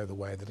would go the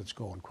way that it's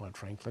gone, quite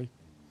frankly.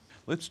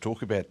 Let's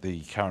talk about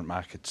the current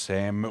market,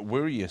 Sam.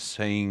 Where are you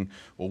seeing,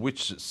 or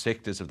which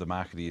sectors of the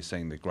market are you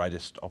seeing the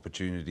greatest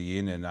opportunity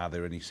in, and are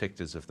there any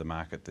sectors of the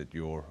market that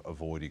you're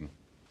avoiding?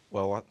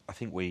 Well, I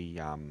think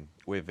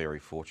we're very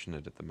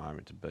fortunate at the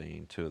moment to be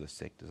in two of the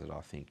sectors that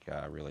I think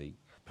are really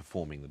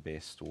performing the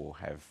best or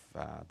have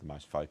the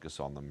most focus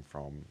on them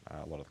from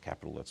a lot of the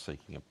capital that's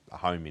seeking a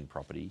home in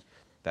property.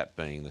 That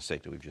being the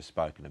sector we've just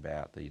spoken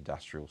about, the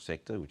industrial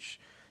sector, which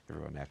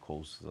everyone now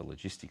calls the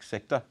logistics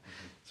sector.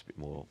 It's a bit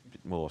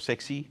more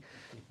sexy.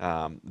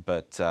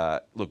 But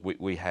look,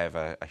 we have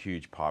a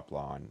huge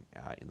pipeline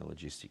in the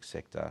logistics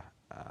sector.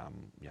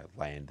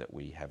 Land that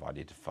we have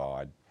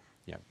identified,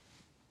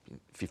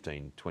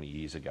 15, 20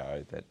 years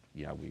ago that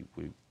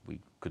we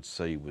could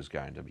see was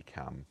going to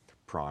become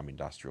prime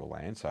industrial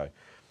land. So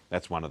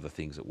that's one of the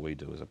things that we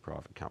do as a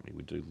private company.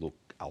 We do look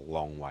a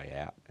long way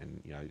out,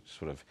 and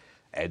sort of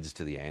adds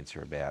to the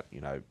answer about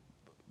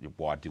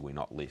why do we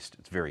not list.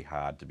 It's very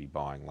hard to be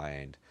buying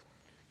land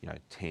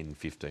 10,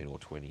 15 or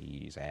 20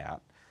 years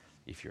out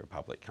if you're a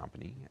public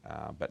company,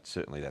 but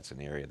certainly that's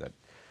an area that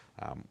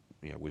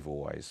we've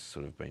always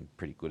sort of been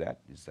pretty good at,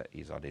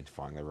 is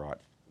identifying the right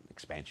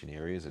expansion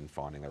areas and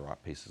finding the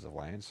right pieces of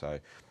land. So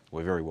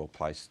we're very well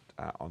placed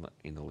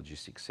in the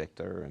logistics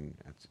sector, and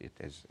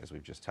as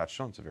we've just touched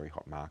on, it's a very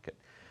hot market.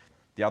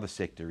 The other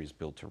sector is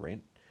build to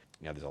rent.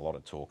 There's a lot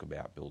of talk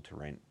about build to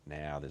rent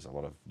now. There's a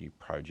lot of new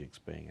projects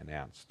being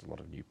announced, a lot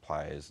of new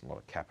players, and a lot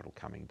of capital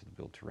coming to the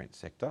build to rent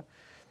sector.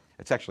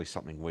 It's actually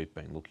something we've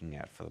been looking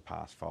at for the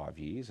past 5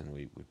 years, and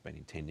we've been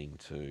intending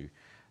to,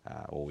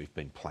 or we've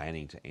been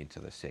planning to enter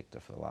the sector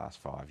for the last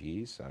 5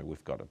 years. So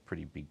we've got a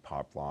pretty big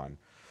pipeline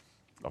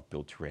of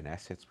build to rent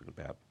assets. We've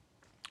got about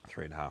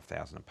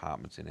 3,500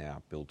 apartments in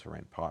our build to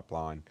rent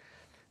pipeline,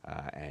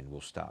 and we'll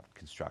start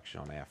construction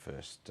on our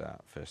first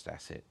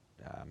asset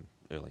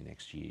early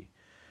next year.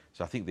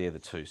 So I think they're the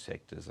two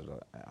sectors that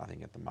I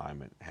think at the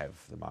moment have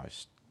the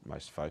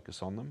most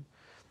focus on them.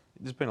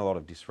 There's been a lot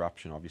of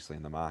disruption obviously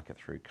in the market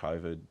through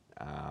COVID,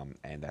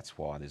 and that's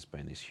why there's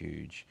been this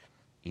huge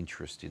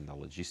interest in the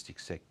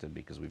logistics sector,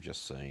 because we've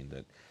just seen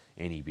that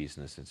any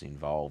business that's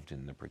involved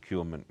in the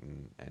procurement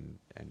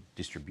and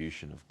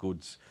distribution of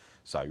goods,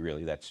 so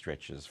really that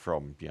stretches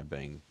from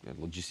being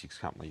a logistics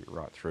company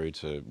right through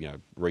to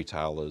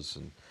retailers,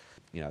 and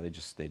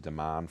their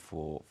demand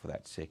for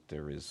that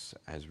sector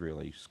has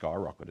really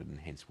skyrocketed, and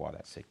hence why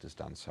that sector's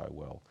done so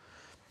well.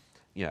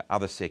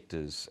 Other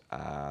sectors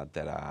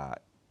that are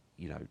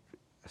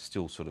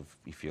still sort of,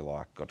 if you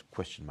like, got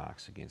question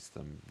marks against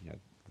them.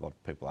 A lot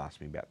of people ask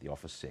me about the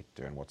office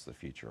sector and what's the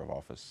future of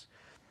office.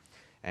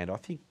 And I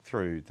think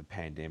through the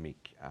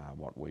pandemic,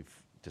 what we've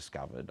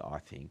discovered, I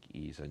think,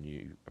 is a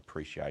new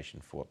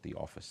appreciation for what the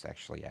office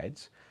actually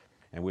adds.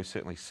 And we're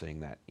certainly seeing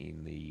that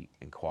in the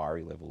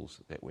inquiry levels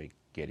that we're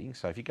getting.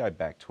 So if you go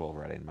back 12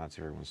 or 18 months,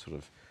 everyone's sort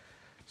of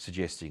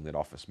suggesting that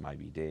office may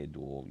be dead,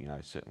 or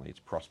certainly its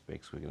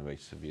prospects were going to be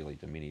severely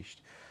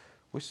diminished.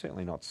 We're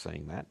certainly not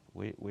seeing that.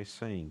 We're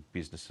seeing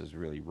businesses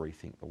really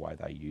rethink the way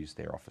they use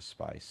their office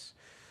space,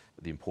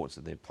 the importance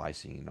that they're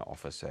placing in the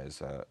office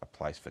as a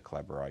place for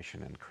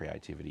collaboration and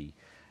creativity,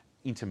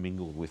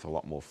 intermingled with a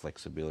lot more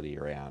flexibility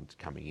around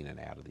coming in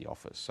and out of the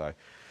office. So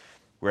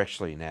we're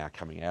actually now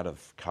coming out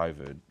of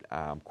COVID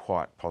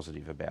quite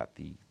positive about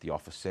the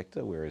office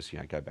sector, whereas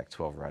go back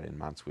 12 or 18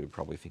 months, we were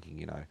probably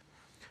thinking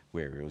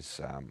where is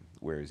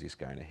this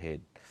going to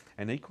head?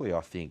 And equally, I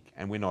think,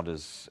 and we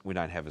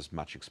don't have as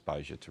much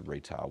exposure to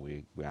retail.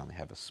 We only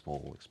have a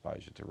small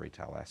exposure to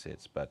retail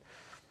assets, but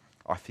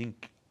I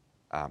think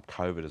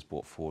COVID has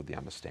brought forward the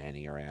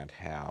understanding around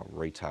how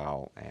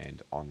retail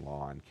and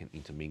online can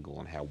intermingle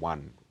and how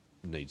one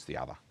needs the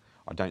other.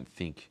 I don't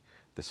think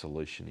the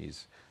solution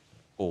is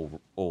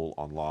all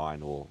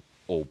online or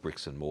all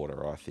bricks and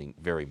mortar. I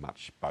think very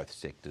much both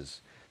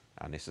sectors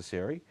are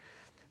necessary.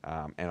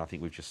 And I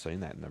think we've just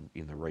seen that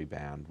in the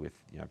rebound with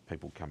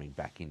people coming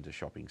back into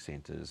shopping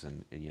centres,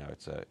 and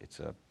it's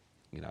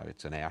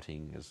an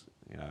outing,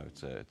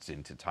 it's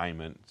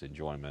entertainment, it's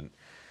enjoyment,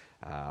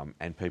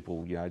 and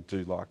people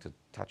do like to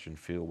touch and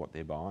feel what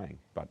they're buying,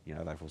 but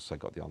they've also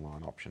got the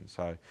online option.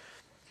 So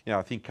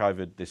I think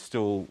COVID, there's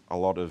still a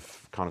lot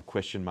of kind of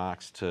question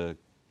marks to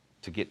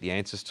get the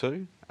answers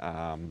to,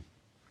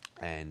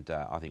 and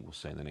I think we'll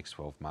see in the next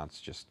 12 months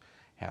just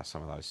how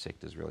some of those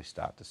sectors really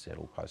start to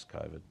settle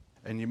post-COVID.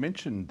 And you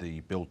mentioned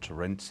the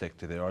build-to-rent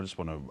sector there. I just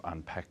want to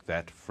unpack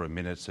that for a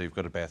minute. So you've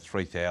got about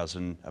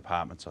 3,000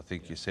 apartments, I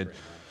think you said,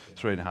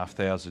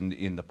 3,500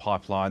 in the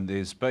pipeline.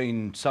 There's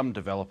been some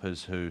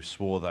developers who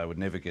swore they would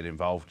never get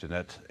involved in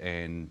it,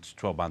 and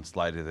 12 months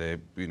later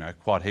they're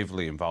quite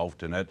heavily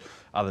involved in it.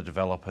 Other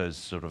developers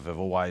sort of have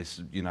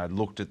always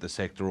looked at the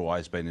sector,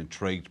 always been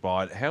intrigued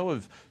by it. How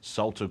have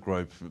Salta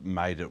Group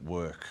made it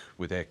work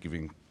without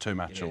giving too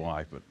much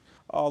away? But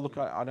oh, look,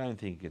 I don't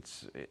think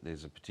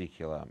there's a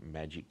particular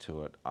magic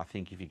to it. I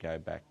think if you go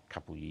back a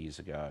couple of years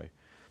ago,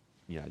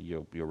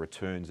 your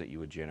returns that you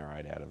would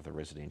generate out of the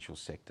residential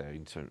sector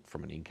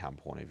from an income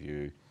point of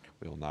view,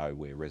 we all know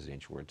where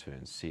residential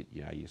returns sit.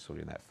 You're sort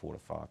of in that 4 to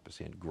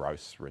 5%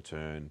 gross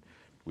return,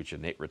 which a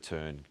net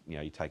return,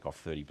 you take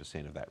off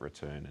 30% of that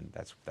return, and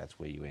that's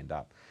where you end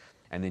up.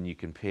 And then you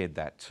compared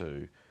that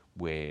to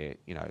where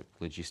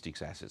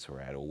logistics assets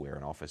were at, or where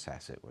an office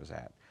asset was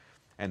at,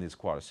 and there's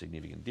quite a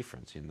significant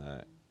difference in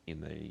the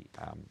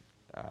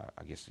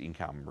I guess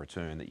income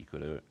return that you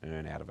could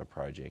earn out of a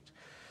project.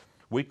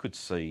 We could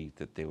see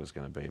that there was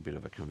going to be a bit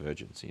of a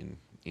convergence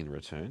in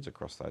returns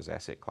across those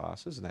asset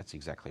classes, and that's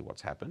exactly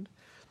what's happened.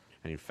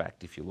 And in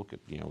fact, if you look at,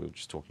 we were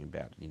just talking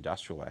about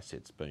industrial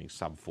assets being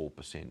sub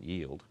 4%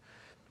 yield.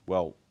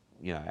 Well,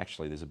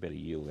 actually there's a better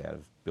yield out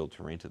of build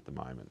to rent at the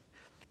moment.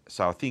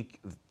 So I think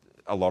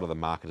a lot of the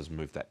market has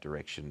moved that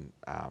direction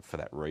for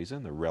that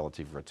reason. The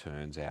relative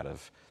returns out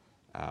of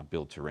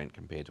build to rent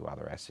compared to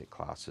other asset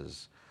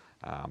classes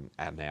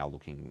are now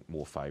looking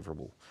more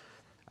favourable.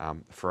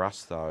 For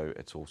us though,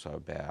 it's also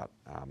about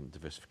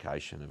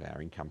diversification of our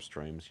income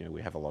streams.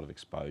 We have a lot of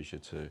exposure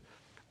to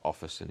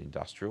office and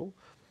industrial.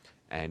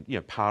 And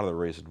part of the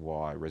reason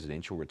why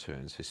residential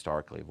returns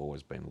historically have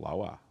always been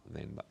lower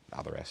than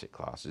other asset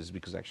classes is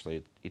because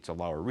actually it's a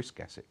lower risk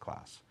asset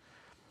class.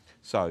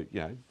 So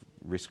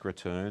risk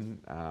return,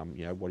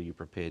 what are you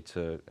prepared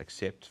to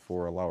accept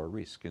for a lower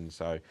risk? And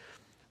so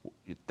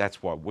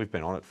that's why we've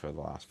been on it for the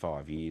last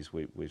 5 years.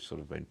 We've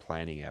sort of been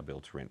planning our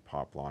build to rent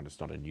pipeline. It's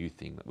not a new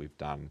thing that we've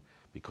done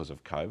because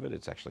of COVID.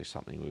 It's actually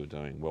something we were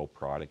doing well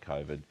prior to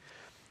COVID.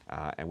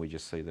 And we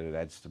just see that it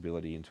adds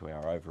stability into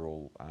our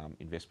overall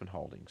investment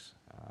holdings.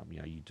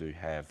 You do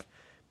have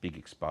big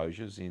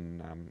exposures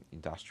in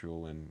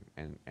industrial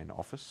and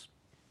office.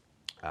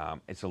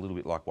 It's a little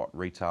bit like what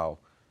retail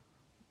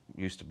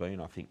used to be,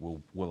 and I think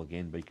will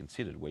again be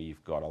considered, where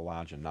you've got a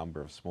larger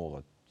number of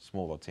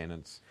smaller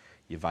tenants.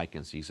 Your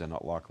vacancies are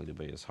not likely to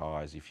be as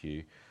high as if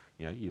you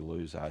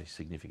lose a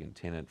significant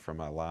tenant from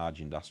a large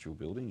industrial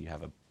building. You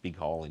have a big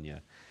hole in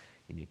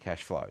your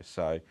cash flow.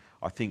 So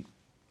I think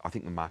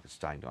the market's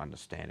starting to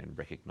understand and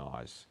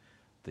recognise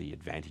the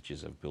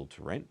advantages of build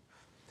to rent.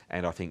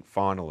 And I think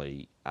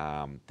finally,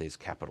 there's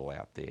capital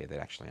out there that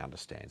actually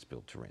understands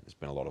build to rent. There's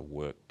been a lot of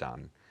work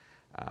done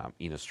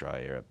in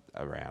Australia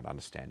around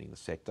understanding the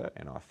sector,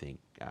 and I think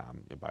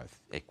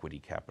both equity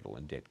capital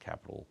and debt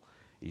capital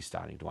is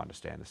starting to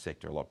understand the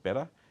sector a lot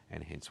better,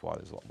 and hence why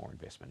there's a lot more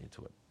investment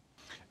into it.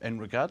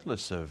 And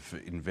regardless of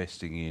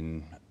investing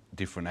in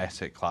different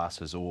asset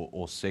classes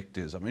or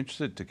sectors, I'm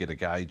interested to get a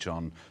gauge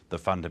on the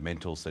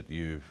fundamentals that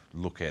you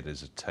look at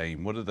as a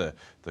team. What are the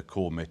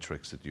core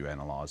metrics that you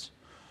analyse?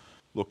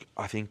 Look,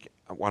 I think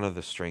one of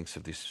the strengths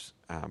of this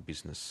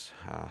business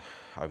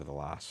over the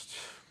last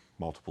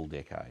multiple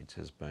decades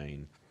has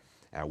been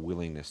our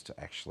willingness to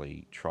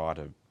actually try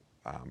to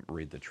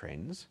read the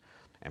trends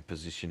and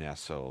position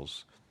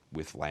ourselves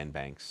with land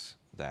banks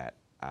that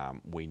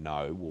we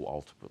know will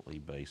ultimately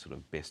be sort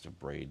of best of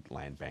breed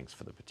land banks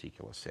for the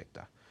particular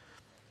sector.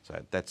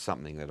 So that's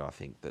something that I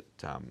think that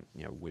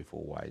we've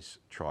always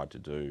tried to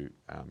do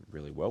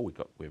really well.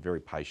 We're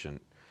very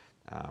patient.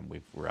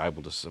 We're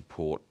able to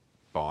support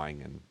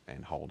buying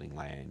and holding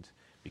land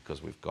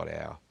because we've got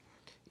our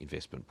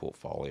investment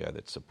portfolio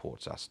that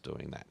supports us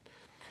doing that.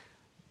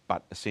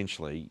 But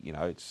essentially,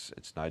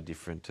 it's no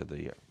different to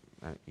the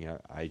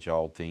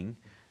age-old thing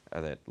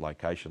that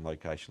location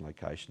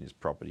is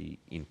property.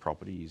 In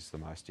property is the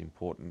most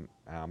important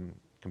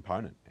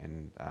component,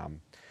 and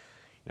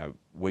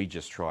we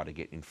just try to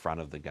get in front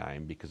of the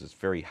game because it's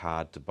very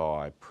hard to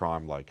buy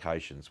prime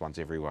locations once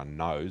everyone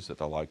knows that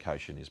the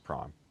location is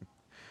prime.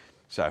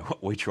 So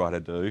what we try to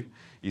do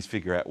is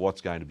figure out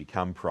what's going to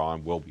become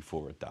prime well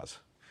before it does.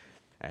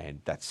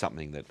 And that's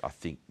something that I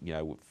think,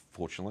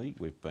 fortunately,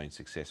 we've been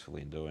successful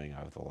in doing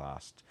over the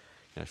last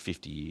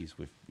 50 years.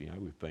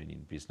 We've been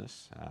in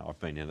business. I've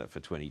been in it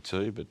for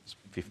 22, but it's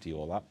 50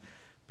 all up,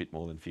 a bit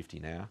more than 50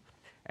 now.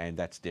 And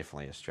that's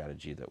definitely a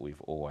strategy that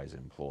we've always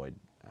employed,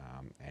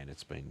 and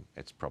it's been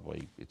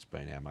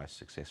our most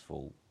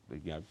successful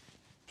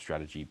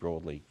strategy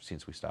broadly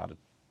since we started.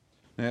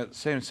 Now,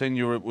 Sam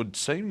Senior, it would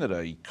seem that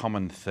a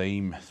common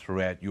theme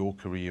throughout your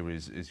career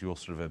is your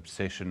sort of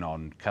obsession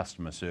on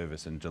customer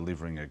service and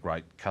delivering a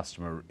great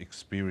customer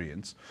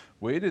experience.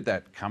 Where did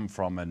that come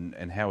from,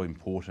 and how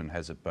important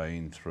has it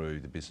been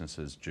through the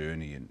business's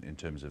journey in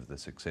terms of the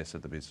success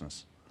of the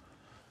business?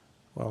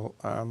 Well,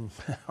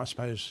 I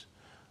suppose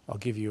I'll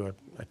give you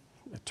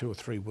a 2 or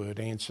 3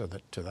 word answer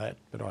to that,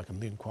 but I can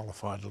then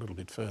qualify it a little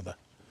bit further.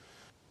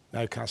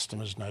 No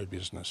customers, no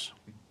business.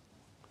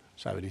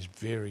 So it is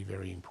very,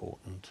 very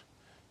important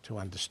to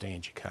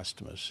understand your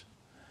customers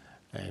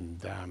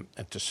and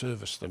to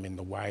service them in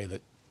the way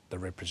that the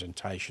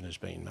representation has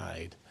been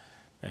made.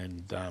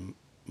 And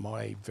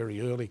my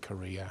very early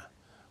career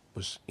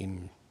was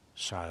in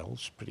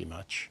sales, pretty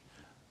much.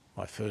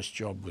 My first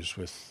job was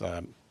with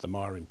the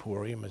Myer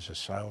Emporium as a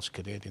sales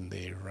cadet in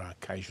their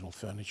occasional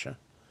furniture.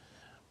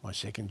 My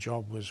second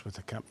job was with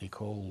a company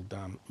called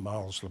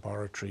Miles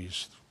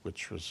Laboratories,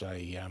 which was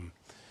a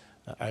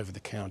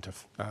over-the-counter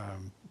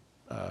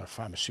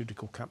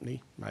pharmaceutical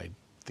company, made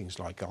things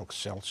like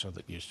Seltzer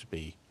that used to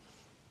be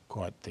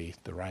quite the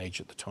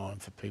rage at the time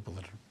for people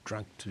that had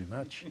drunk too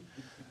much.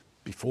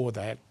 before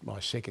that, my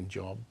second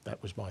job,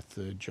 that was my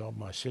third job.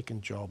 My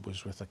second job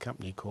was with a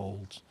company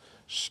called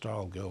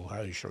Style Girl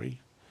Hosiery,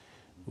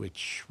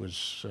 which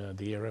was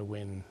the era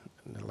when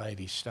the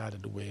ladies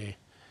started to wear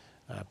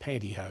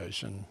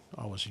pantyhose, and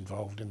I was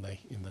involved in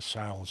the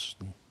sales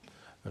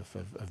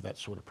of that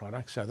sort of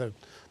product. So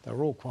they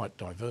were all quite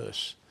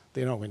diverse.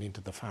 Then I went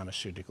into the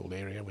pharmaceutical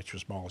area, which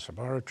was Miles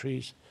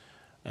Laboratories,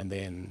 and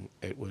then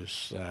it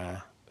was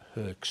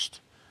Herxt,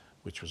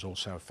 which was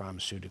also a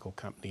pharmaceutical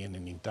company and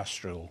an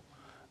industrial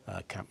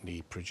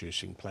company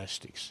producing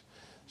plastics.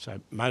 So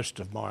most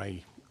of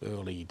my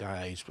early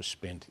days were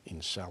spent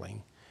in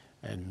selling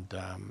and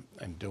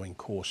doing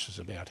courses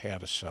about how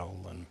to sell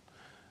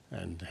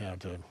and how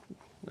to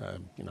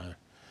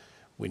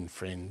win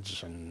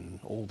friends and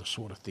all the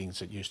sort of things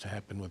that used to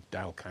happen with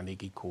Dale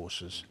Carnegie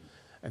courses.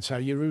 And so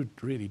you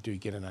really do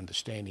get an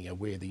understanding of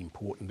where the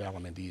important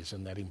element is,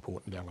 and that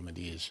important element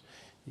is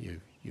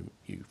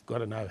you've got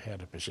to know how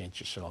to present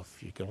yourself,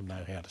 you've got to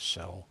know how to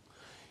sell,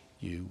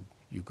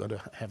 you've got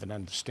to have an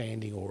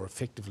understanding, or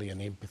effectively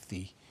an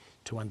empathy,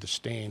 to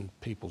understand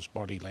people's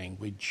body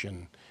language.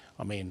 And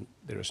I mean,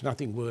 there is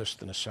nothing worse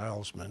than a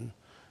salesman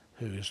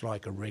who is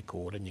like a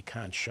record and you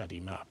can't shut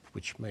him up,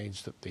 which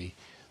means that the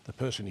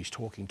person he's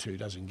talking to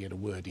doesn't get a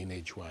word in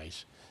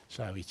edgeways.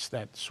 So it's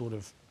that sort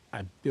of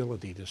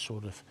ability to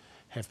sort of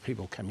have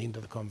people come into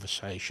the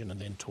conversation and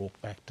then talk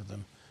back to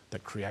them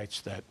that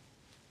creates that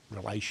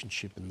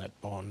relationship and that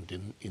bond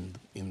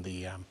in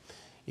the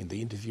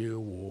interview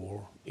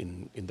or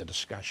in the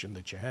discussion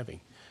that you're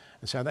having.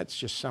 And so that's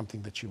just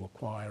something that you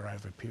acquire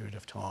over a period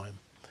of time,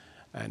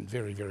 and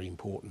very, very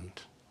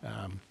important.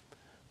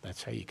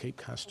 That's how you keep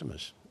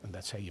customers, and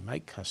that's how you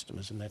make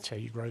customers, and that's how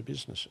you grow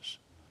businesses.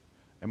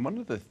 And one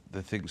of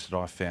the things that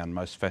I found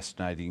most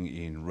fascinating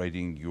in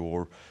reading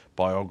your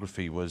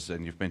biography was,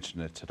 and you've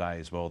mentioned it today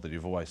as well, that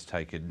you've always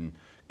taken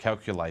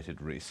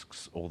calculated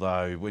risks.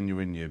 Although when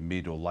you're in your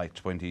mid or late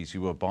 20s,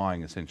 you were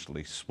buying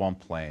essentially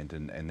swampland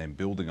and then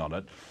building on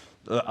it.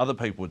 Other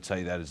people would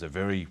say that as a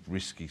very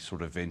risky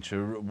sort of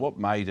venture. What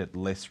made it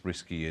less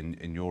risky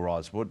in your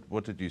eyes?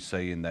 What did you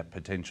see in that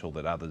potential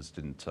that others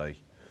didn't see?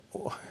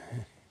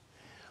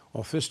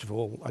 Well, first of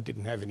all, I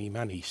didn't have any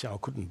money, so I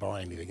couldn't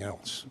buy anything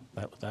else.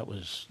 That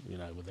was,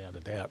 without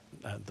a doubt,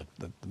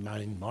 the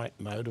main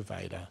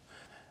motivator.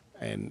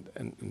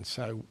 And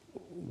so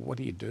what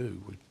do you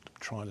do? We're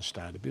trying to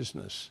start a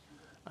business.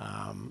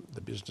 The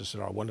business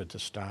that I wanted to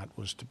start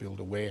was to build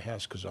a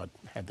warehouse, because I'd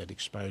had that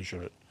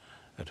exposure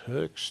at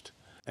Herxt.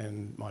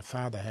 And my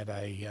father had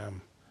a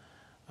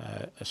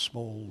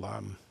small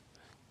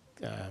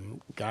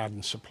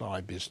garden supply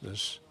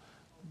business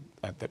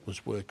that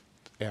was worked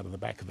out of the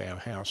back of our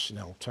house in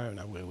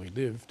Altona where we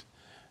lived,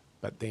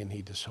 but then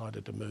he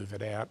decided to move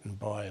it out and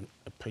buy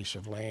a piece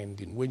of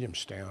land in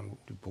Williamstown.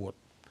 He bought,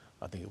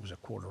 I think it was a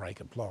 1/4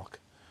 acre block,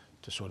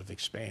 to sort of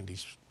expand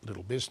his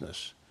little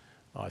business.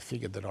 I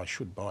figured that I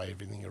should buy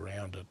everything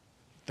around it.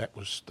 That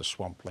was the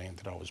swampland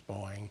that I was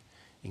buying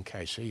in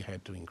case he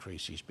had to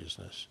increase his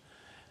business.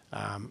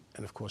 And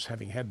of course,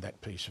 having had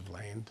that piece of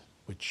land,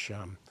 which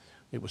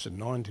it was a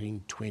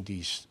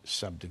 1920s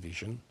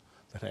subdivision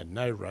that had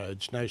no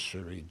roads, no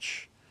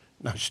sewage,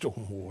 no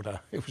storm water.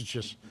 It was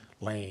just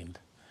land.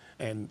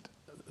 And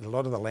a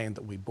lot of the land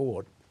that we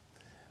bought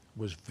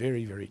was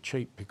very, very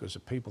cheap, because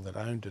the people that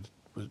owned it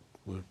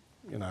were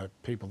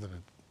people that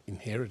had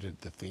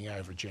inherited the thing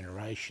over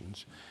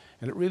generations,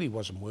 and it really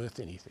wasn't worth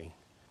anything.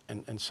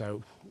 And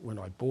so when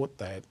I bought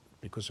that,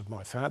 because of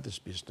my father's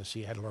business,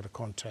 he had a lot of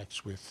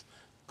contacts with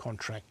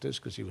contractors,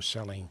 because he was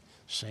selling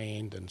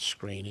sand and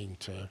screening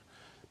to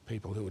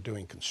people who were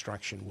doing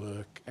construction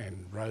work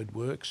and road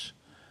works.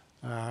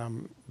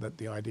 That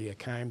the idea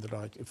came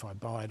that if I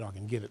buy it, I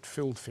can get it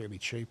filled fairly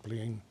cheaply,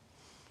 and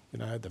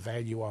the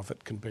value of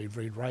it can be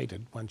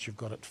re-rated once you've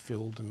got it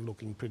filled and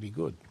looking pretty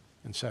good.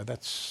 And so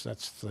that's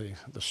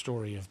the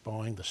story of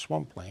buying the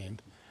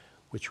swampland,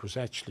 which was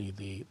actually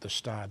the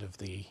start of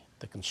the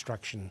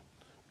construction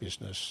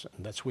business,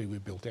 and that's where we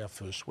built our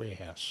first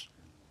warehouse.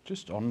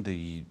 Just on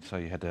so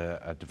you had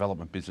a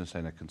development business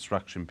and a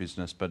construction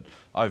business, but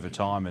over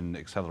time and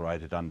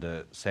accelerated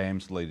under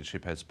Sam's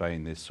leadership has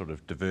been this sort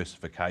of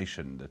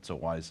diversification that's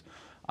always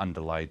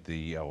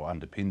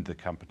underpinned the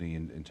company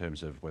in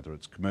terms of whether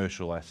it's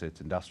commercial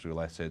assets,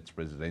 industrial assets,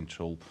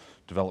 residential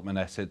development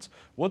assets.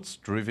 What's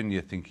driven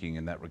your thinking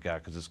in that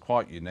regard? Because it's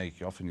quite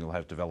unique. Often you'll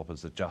have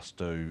developers that just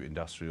do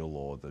industrial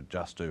or that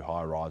just do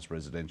high-rise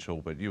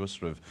residential, but you were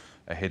sort of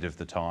ahead of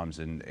the times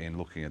in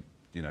looking at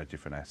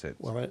different assets.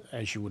 Well,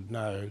 as you would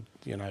know,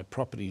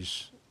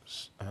 property's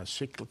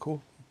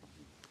cyclical,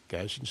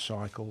 goes in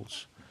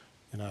cycles.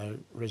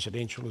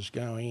 Residential is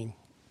going,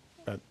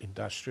 but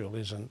industrial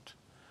isn't.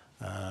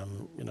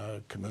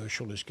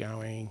 Commercial is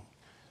going.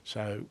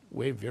 So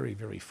we're very,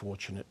 very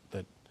fortunate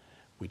that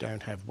we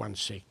don't have one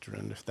sector,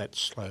 and if that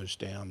slows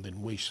down,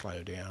 then we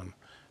slow down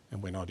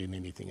and we're not in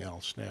anything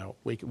else. Now,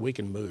 we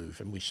can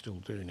move, and we still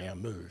do now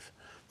move,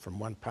 from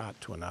one part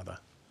to another.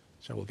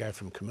 So we'll go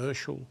from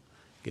commercial,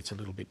 gets a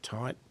little bit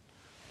tight,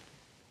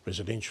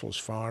 residential is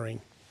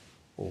firing,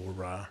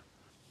 or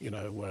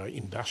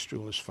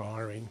industrial is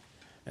firing.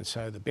 And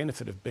so the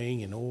benefit of being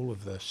in all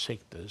of the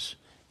sectors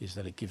is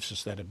that it gives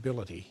us that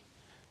ability.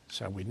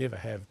 So we never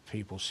have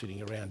people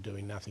sitting around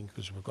doing nothing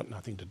because we've got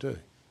nothing to do.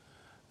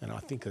 And I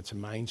think it's a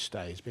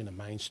mainstay, it's been a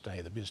mainstay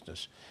of the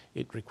business.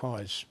 It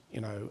requires,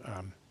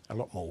 a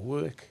lot more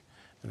work,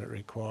 and it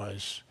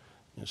requires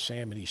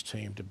Sam and his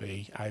team to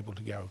be able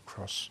to go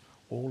across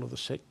all of the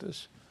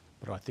sectors.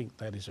 But I think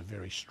that is a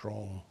very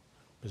strong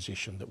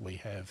position that we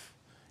have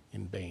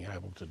in being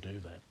able to do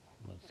that.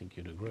 I think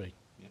you'd agree.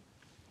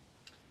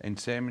 And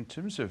Sam, in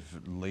terms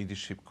of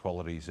leadership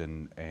qualities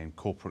and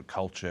corporate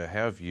culture,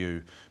 how have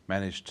you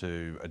managed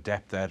to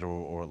adapt that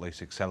or at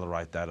least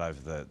accelerate that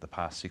over the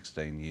past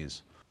 16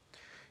 years?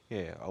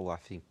 Yeah, well, I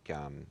think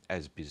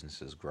as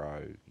businesses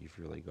grow, you've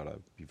really got to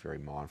be very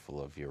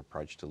mindful of your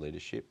approach to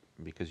leadership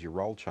because your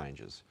role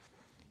changes.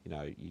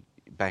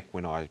 Back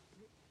when I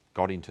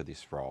got into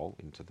this role,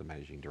 into the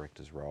managing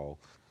director's role,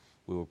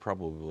 we were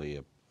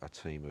probably a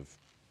team of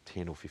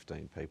 10 or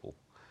 15 people.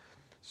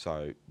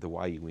 So the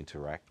way you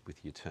interact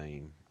with your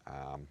team,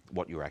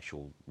 what your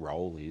actual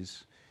role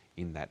is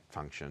in that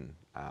function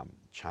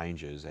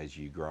changes as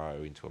you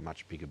grow into a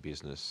much bigger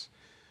business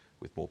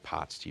with more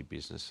parts to your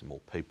business and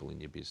more people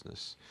in your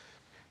business.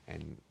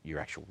 And your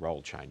actual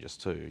role changes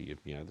too.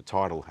 The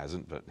title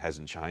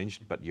hasn't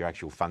changed, but your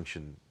actual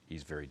function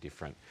is very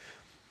different.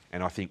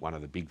 And I think one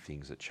of the big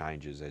things that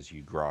changes as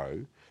you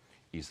grow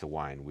is the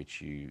way in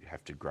which you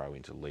have to grow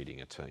into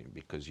leading a team,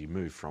 because you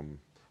move from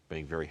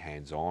being very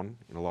hands-on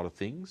in a lot of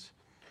things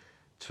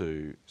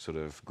to sort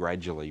of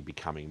gradually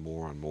becoming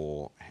more and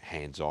more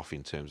hands-off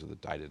in terms of the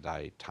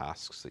day-to-day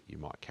tasks that you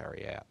might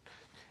carry out.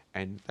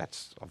 And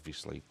that's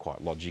obviously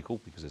quite logical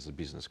because as the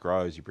business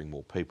grows, you bring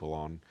more people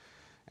on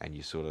and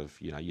you sort of,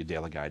 you're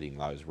delegating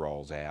those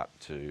roles out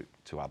to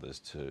others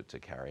to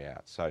carry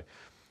out. So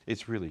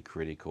it's really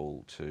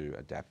critical to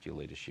adapt your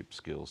leadership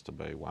skills to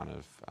be one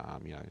of,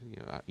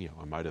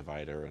 a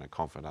motivator and a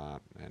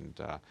confidant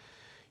and,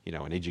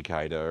 an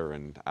educator,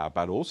 and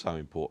but also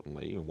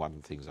importantly, and one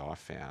of the things I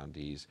found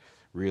is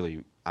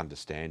really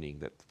understanding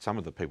that some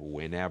of the people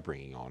we're now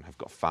bringing on have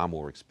got far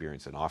more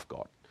experience than I've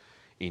got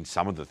in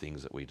some of the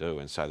things that we do,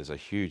 and so there's a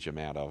huge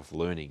amount of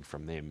learning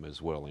from them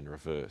as well in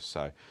reverse.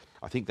 So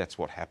I think that's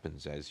what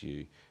happens as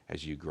you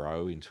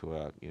grow into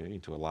a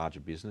larger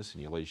business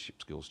and your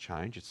leadership skills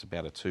change. It's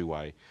about a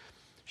two-way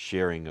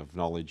sharing of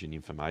knowledge and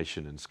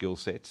information and skill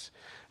sets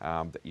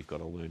that you've got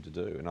to learn to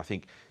do. And I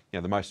think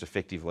the most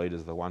effective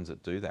leaders are the ones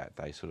that do that.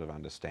 They sort of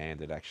understand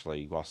that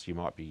actually, whilst you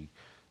might be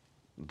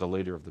the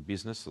leader of the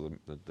business or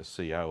the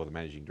CEO or the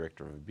managing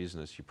director of a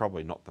business, you're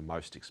probably not the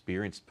most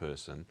experienced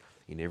person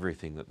in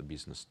everything that the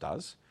business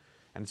does.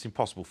 And it's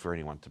impossible for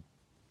anyone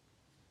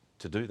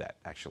to do that,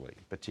 actually,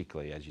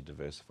 particularly as you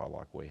diversify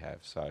like we have.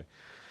 So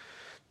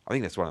I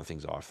think that's one of the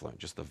things I've learned,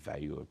 just the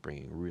value of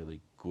bringing really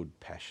good,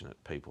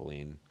 passionate people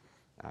in,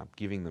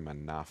 giving them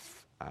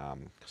enough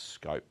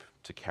scope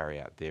to carry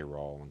out their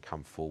role and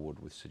come forward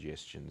with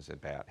suggestions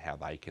about how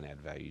they can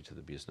add value to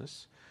the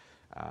business,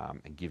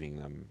 and giving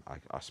them,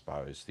 I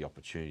suppose, the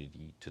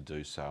opportunity to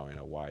do so in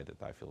a way that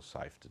they feel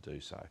safe to do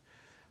so,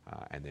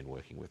 and then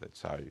working with it.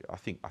 So I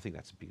think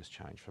that's the biggest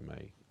change for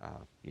me,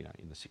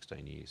 in the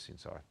 16 years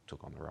since I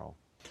took on the role.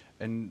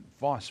 And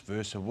vice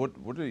versa,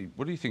 what do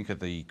you think are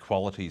the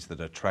qualities that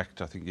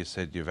attract? I think you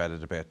said you've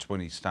added about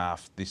 20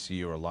 staff this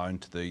year alone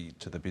to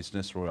the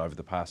business, or over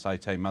the past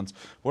 18 months.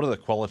 What are the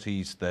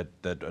qualities that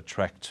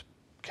attract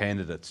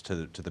candidates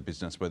to the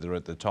business, whether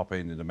at the top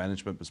end in a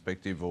management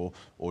perspective or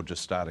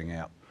just starting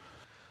out?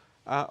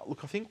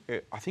 Look, I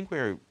think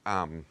we're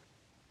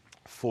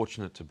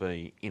fortunate to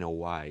be, in a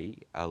way,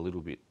 a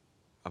little bit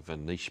of a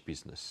niche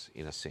business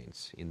in a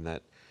sense, in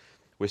that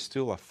we're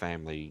still a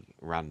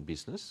family-run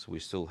business. We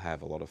still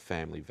have a lot of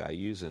family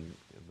values, and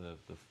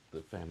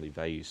the family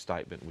values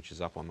statement, which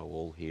is up on the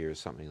wall here, is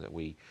something that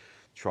we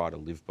try to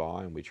live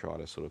by and we try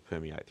to sort of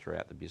permeate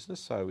throughout the business.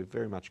 So we've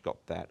very much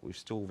got that. We've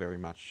still very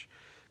much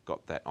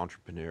got that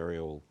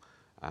entrepreneurial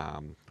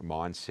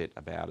mindset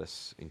about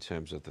us in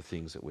terms of the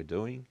things that we're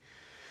doing.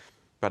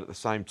 But at the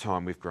same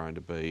time, we've grown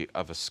to be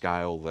of a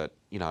scale that,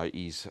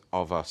 is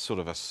of a sort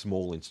of a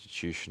small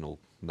institutional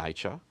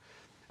nature.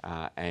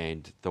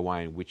 And the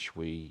way in which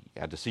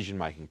our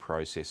decision-making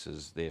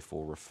processes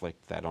therefore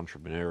reflect that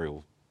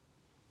entrepreneurial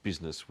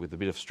business with a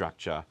bit of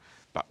structure,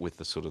 but with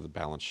the sort of the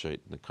balance sheet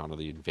and the kind of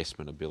the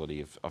investment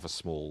ability of a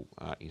small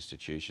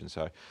institution.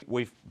 So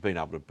we've been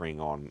able to bring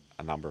on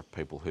a number of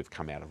people who've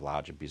come out of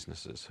larger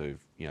businesses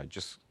who've,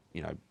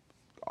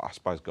 I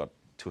suppose got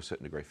to a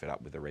certain degree fed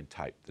up with the red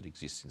tape that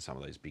exists in some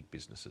of these big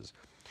businesses.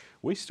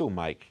 We still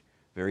make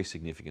very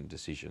significant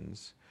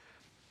decisions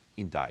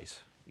in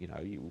days.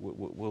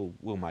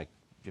 We'll make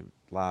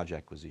large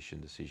acquisition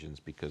decisions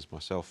because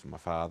myself and my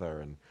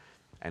father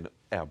and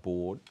our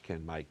board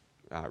can make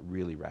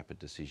really rapid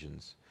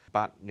decisions.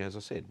 But as I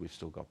said, we've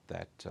still got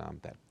that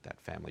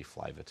family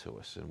flavour to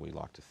us, and we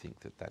like to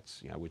think that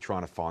that's we're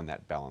trying to find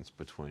that balance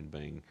between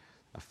being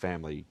a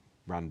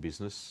family-run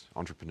business,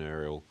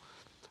 entrepreneurial,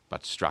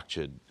 but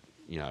structured,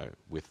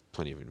 with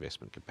plenty of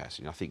investment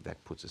capacity. And I think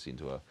that puts us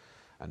into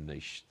a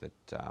niche that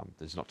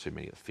there's not too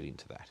many that fit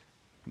into that.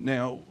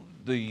 Now,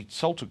 the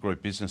Salta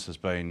Group business has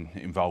been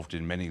involved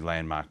in many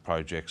landmark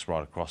projects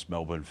right across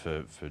Melbourne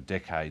for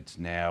decades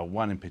now.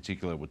 One in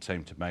particular would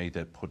seem to me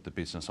that put the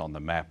business on the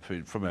map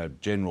from a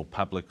general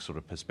public sort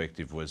of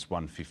perspective was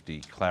 150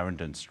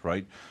 Clarendon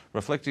Street.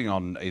 Reflecting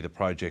on either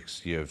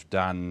projects you've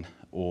done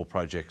or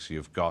projects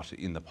you've got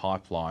in the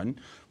pipeline,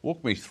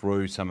 walk me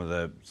through some of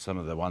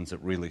the ones that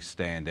really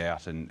stand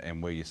out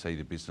and where you see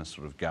the business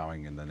sort of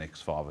going in the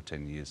next 5 or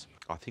 10 years.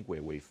 I think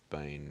where we've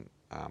been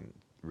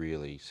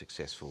really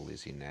successful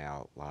is in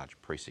our large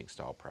precinct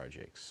style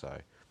projects. So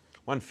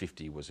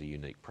 150 was a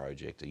unique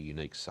project, a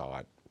unique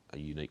site, a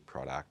unique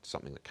product,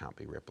 something that can't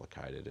be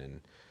replicated, and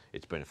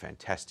it's been a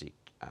fantastic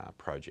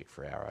project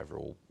for our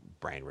overall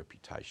brand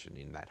reputation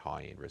in that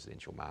high-end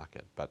residential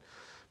market. But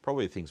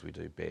probably the things we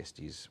do best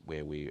is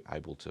where we're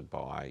able to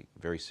buy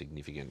very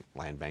significant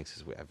land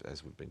banks,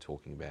 as we've been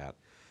talking about,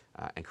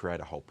 and create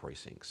a whole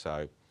precinct.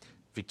 So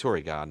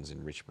Victoria Gardens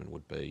in Richmond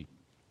would be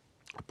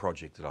a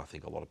project that I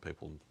think a lot of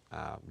people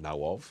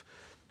know of.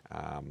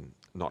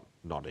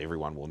 Not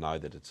everyone will know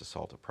that it's a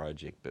Salta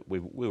project, but we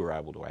were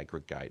able to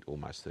aggregate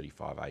almost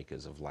 35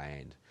 acres of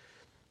land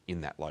in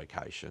that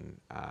location,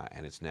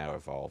 and it's now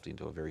evolved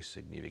into a very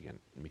significant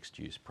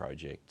mixed-use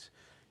project,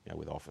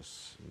 with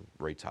office,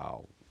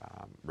 retail,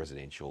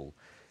 residential.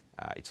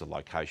 It's a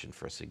location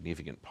for a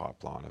significant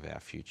pipeline of our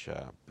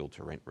future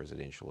build-to-rent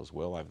residential as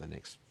well over the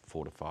next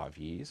 4 to 5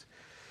 years.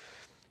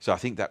 So I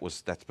think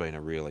that's been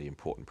a really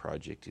important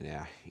project in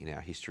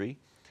our history.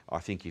 I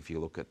think if you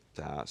look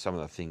at some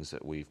of the things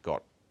that we've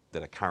got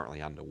that are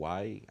currently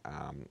underway,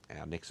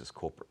 our Nexus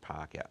Corporate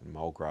Park out in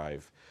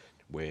Mulgrave,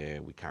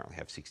 where we currently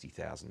have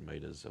 60,000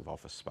 metres of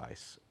office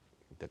space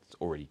that's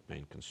already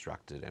been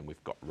constructed, and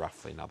we've got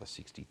roughly another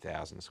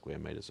 60,000 square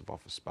metres of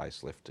office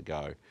space left to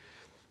go.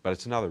 But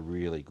it's another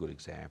really good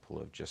example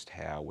of just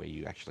how where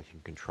you actually can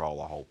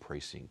control a whole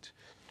precinct,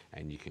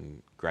 and you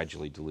can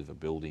gradually deliver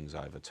buildings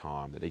over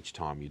time, that each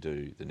time you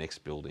do the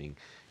next building,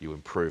 you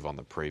improve on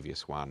the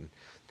previous one.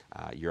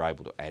 You're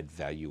able to add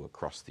value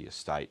across the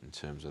estate in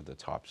terms of the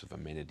types of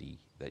amenity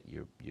that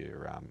you're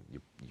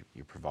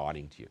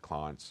providing to your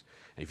clients.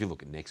 And if you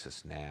look at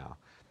Nexus now,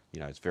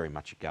 it's very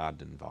much a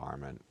garden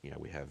environment.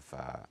 We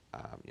have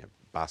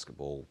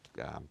basketball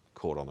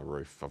court on the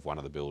roof of one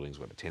of the buildings.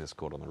 We have a tennis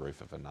court on the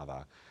roof of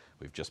another.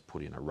 We've just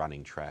put in a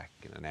running track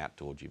and an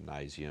outdoor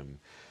gymnasium,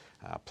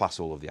 plus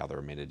all of the other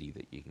amenity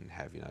that you can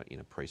have in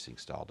a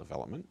precinct-style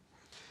development.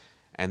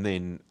 And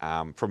then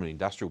from an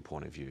industrial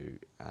point of view,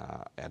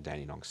 our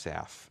Dandenong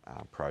South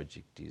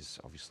project is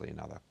obviously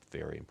another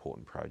very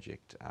important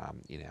project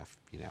in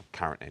our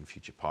current and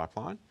future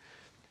pipeline,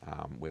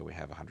 where we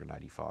have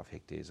 185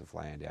 hectares of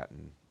land out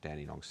in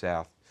Dandenong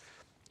South.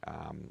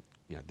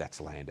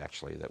 That's land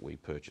actually that we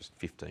purchased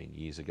 15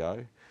 years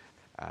ago.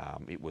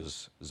 It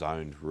was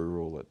zoned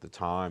rural at the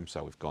time,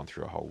 so we've gone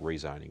through a whole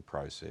rezoning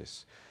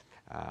process.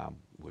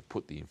 We've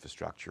put the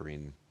infrastructure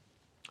in,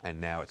 and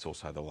now it's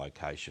also the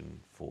location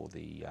for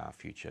the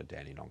future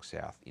Dandenong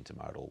South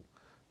intermodal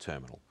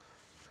terminal.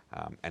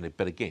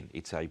 But again,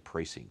 it's a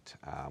precinct.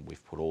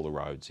 We've put all the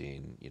roads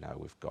in.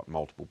 We've got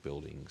multiple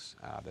buildings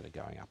that are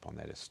going up on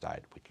that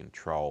estate. We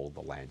control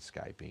the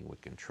landscaping. We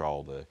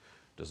control the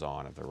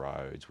design of the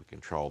roads. We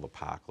control the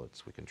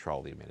parklets. We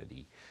control the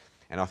amenity.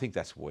 And I think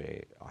that's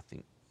where I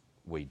think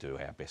we do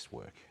our best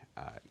work,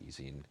 is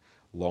in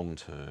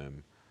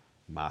long-term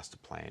master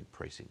plan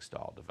precinct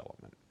style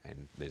development,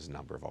 and there's a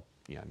number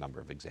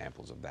of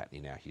examples of that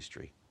in our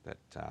history that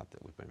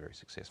we've been very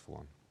successful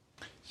on.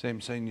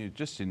 Sam Senior,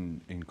 just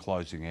in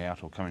closing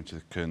out or coming to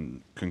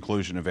the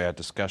conclusion of our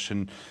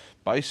discussion,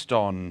 based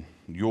on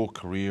your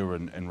career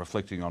and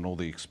reflecting on all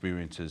the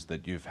experiences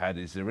that you've had,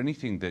 is there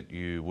anything that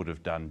you would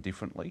have done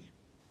differently?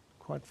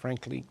 Quite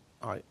frankly,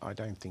 I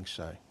don't think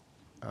so.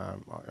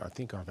 I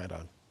think I've had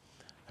a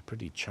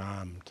pretty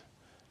charmed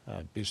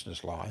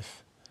business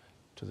life,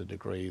 to the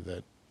degree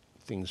that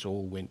things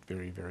all went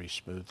very, very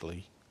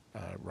smoothly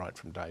right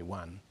from day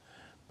one.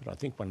 But I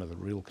think one of the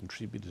real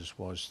contributors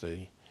was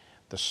the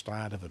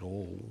start of it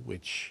all,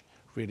 which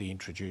really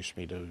introduced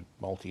me to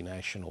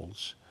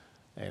multinationals.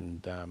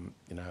 And,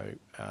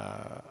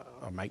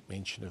 I make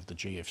mention of the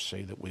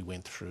GFC that we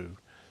went through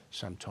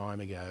some time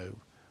ago,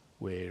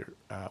 where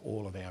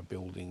all of our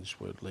buildings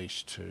were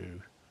leased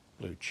to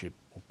blue chip,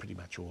 or pretty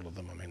much all of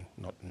them,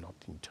 not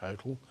in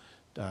total,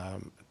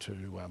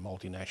 to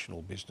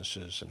multinational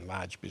businesses and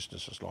large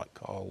businesses like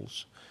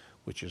Coles,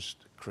 which has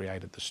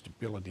created the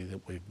stability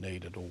that we've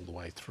needed all the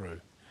way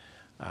through.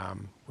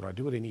 Would I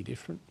do it any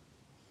different?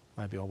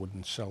 Maybe I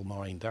wouldn't sell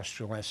my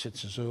industrial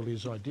assets as early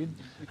as I did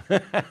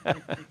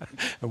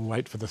and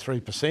wait for the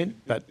 3%.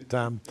 But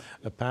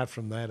apart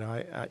from that,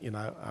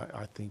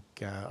 I think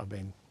I've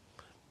been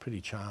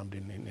pretty charmed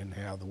in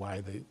how the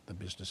way the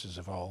business has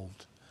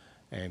evolved.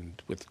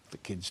 And with the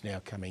kids now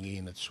coming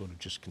in, it's sort of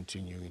just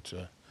continuing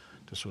to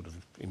sort of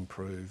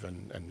improve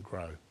and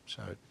grow.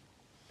 So,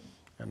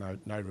 and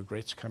no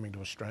regrets coming to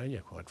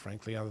Australia, quite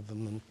frankly, other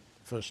than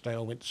first day I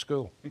went to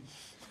school.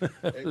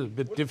 It was a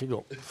bit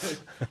difficult.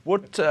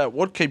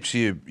 What keeps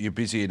you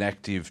busy and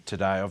active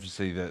today?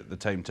 Obviously, the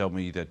team tell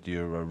me that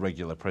you're a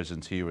regular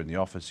presence here in the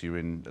office. You're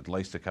in at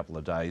least a couple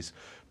of days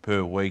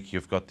per week.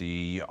 You've got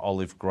the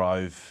olive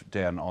grove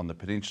down on the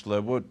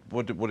peninsula.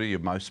 What are you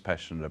most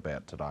passionate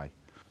about today?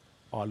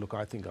 Oh, look,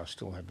 I think I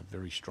still have a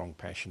very strong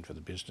passion for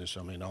the business.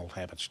 I mean, old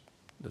habits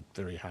are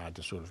very hard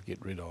to sort of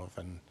get rid of,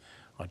 and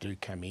I do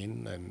come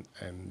in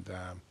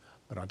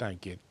but I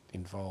don't get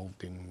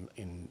involved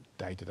in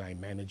day-to-day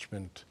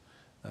management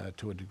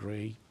to a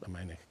degree. I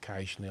mean,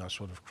 occasionally I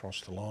sort of cross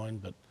the line,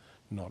 but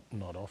not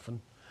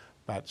often.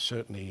 But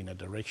certainly in a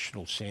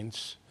directional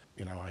sense,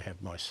 you know, I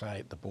have my say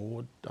at the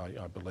board.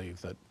 I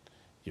believe that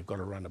you've got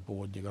to run a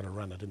board, you've got to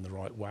run it in the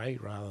right way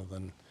rather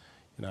than,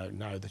 you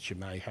know that you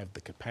may have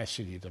the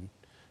capacity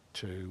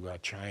to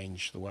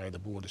change the way the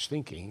board is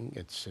thinking.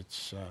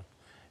 It's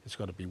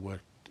got to be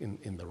worked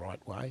in the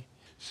right way.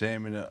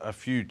 Sam, and a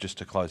few just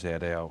to close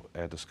out our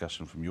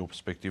discussion from your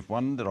perspective.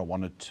 One that I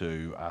wanted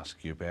to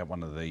ask you about,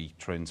 one of the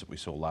trends that we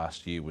saw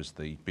last year was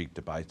the big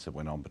debates that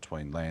went on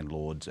between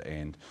landlords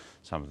and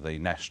some of the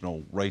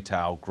national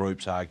retail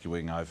groups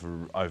arguing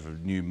over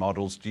new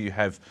models. Do you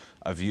have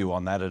a view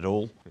on that at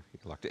all?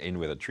 I'd like to end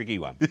with a tricky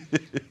one.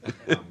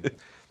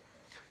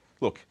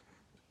 Look,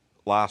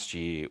 last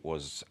year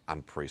was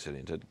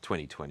unprecedented.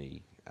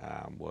 2020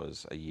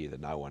 was a year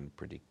that no one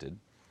predicted,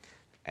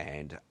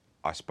 and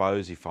I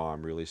suppose if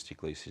I'm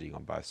realistically sitting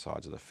on both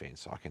sides of the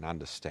fence, I can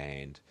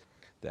understand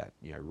that,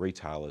 you know,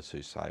 retailers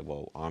who say,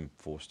 well, I'm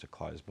forced to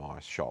close my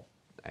shop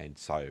and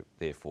so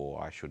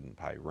therefore I shouldn't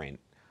pay rent.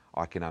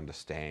 I can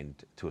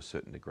understand to a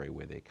certain degree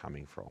where they're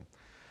coming from.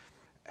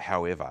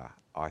 However,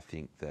 I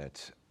think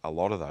that a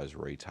lot of those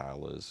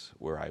retailers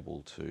were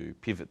able to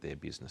pivot their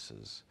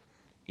businesses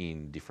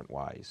in different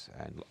ways,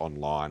 and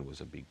online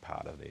was a big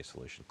part of their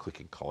solution.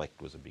 Click and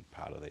collect was a big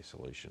part of their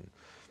solution.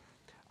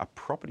 A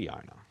property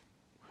owner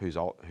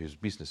whose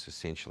business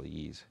essentially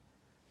is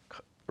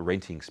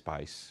renting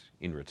space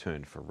in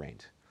return for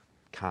rent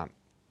can't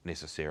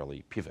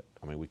necessarily pivot.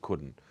 I mean, we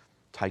couldn't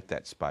take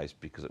that space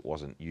because it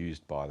wasn't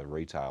used by the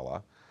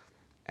retailer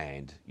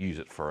and use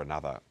it for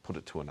put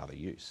it to another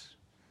use,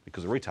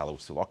 because the retailer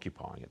was still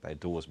occupying it. Their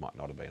doors might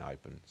not have been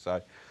open.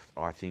 So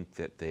I think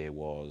that there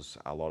was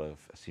a lot of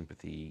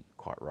sympathy,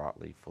 quite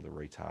rightly, for the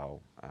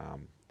retail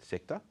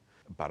sector.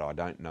 But I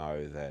don't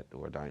know that,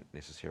 or I don't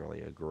necessarily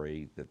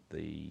agree that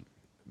the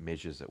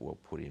measures that were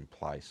put in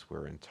place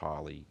were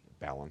entirely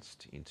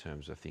balanced in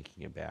terms of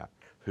thinking about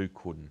who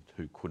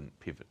couldn't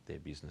pivot their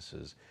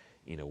businesses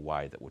in a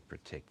way that would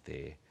protect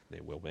their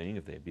well-being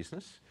of their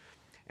business.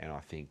 And I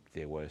think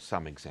there were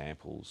some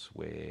examples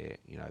where,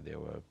 you know, there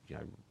were, you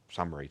know,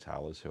 some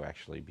retailers who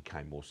actually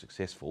became more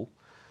successful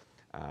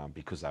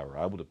because they were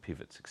able to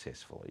pivot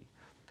successfully.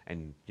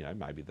 And, you know,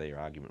 maybe their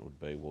argument would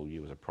be, well,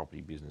 you as a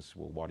property business,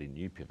 well, why didn't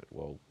you pivot?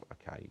 Well,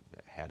 okay,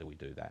 how do we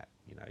do that?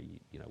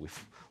 You know,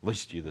 we've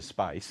leased you the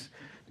space.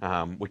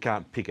 We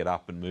can't pick it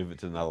up and move it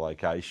to another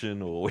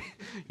location, or,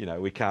 you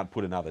know, we can't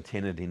put another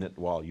tenant in it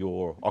while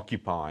you're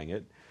occupying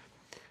it.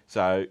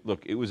 So,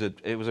 look, it was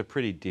a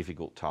pretty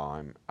difficult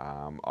time.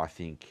 I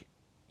think,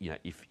 you know,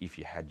 if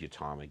you had your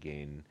time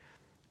again,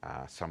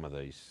 some of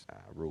these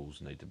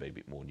rules need to be a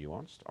bit more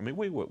nuanced. I mean,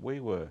 we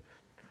were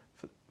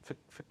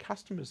for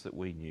customers that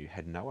we knew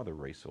had no other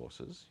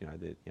resources, you know,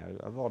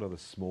 a lot of the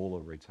smaller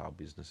retail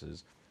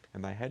businesses,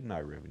 and they had no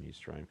revenue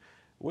stream.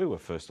 We were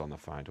first on the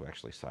phone to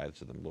actually say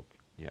to them, look,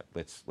 yeah,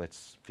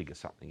 let's figure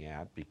something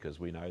out, because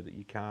we know that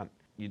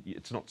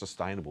it's not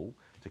sustainable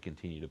to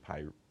continue to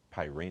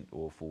pay rent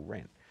or full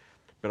rent.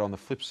 But on the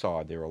flip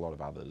side, there are a lot of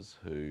others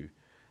who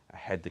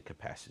had the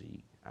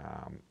capacity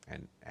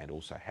and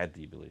also had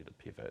the ability to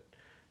pivot,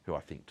 who I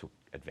think took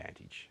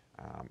advantage.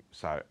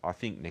 So I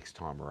think next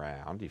time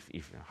around, if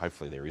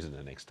hopefully there isn't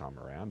a next time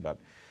around, but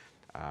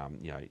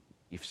you know,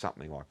 if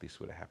something like this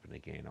were to happen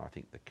again, I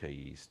think the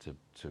key is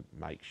to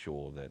make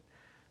sure that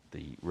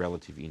the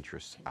relative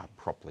interests are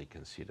properly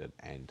considered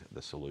and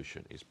the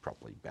solution is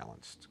properly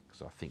balanced.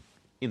 Because I think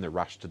in the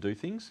rush to do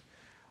things,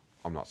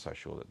 I'm not so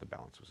sure that the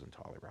balance was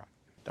entirely right.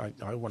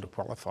 I want to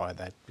qualify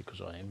that because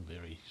I am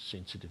very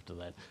sensitive to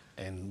that.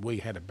 And we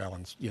had a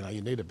balance, you know,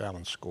 you need a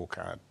balanced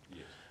scorecard.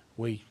 Yes.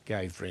 We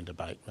gave rent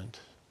abatement,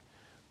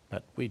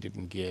 but we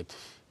didn't get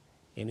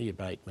any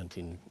abatement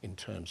in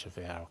terms of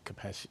our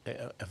capacity,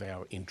 of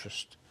our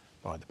interest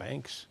by the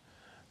banks.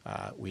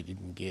 We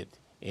didn't get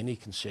any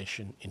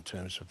concession in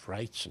terms of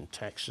rates and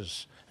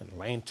taxes and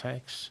land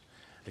tax.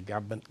 The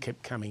government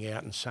kept coming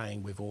out and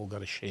saying we've all got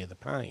to share the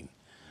pain.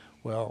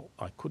 Well,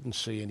 I couldn't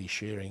see any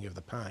sharing of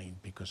the pain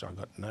because I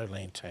got no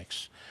land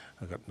tax,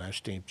 I got no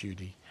stamp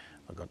duty,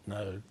 I got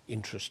no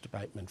interest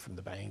abatement from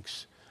the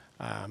banks.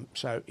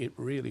 So it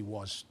really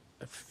was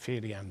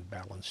fairly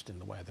unbalanced in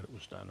the way that it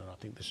was done, and I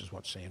think this is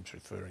what Sam's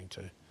referring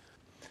to.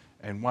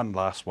 And one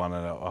last one,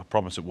 and I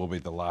promise it will be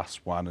the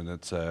last one, and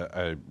it's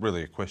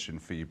really a question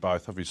for you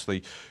both.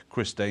 Obviously,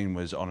 Christine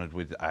was honoured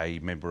with a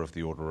Member of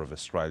the Order of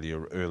Australia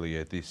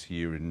earlier this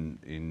year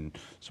in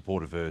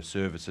support of her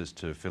services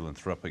to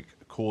philanthropic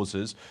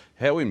causes.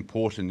 How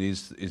important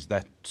is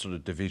that sort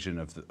of division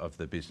of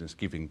the business,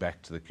 giving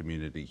back to the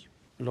community?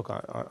 Look,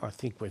 I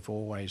think we've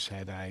always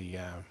had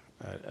a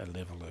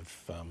level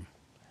of,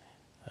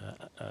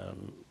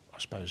 I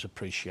suppose,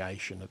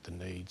 appreciation of the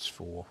needs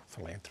for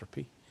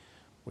philanthropy.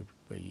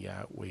 We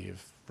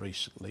have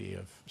recently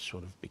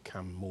sort of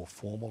become more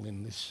formal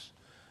in this,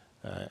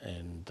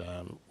 and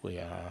we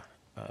are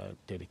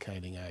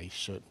dedicating a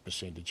certain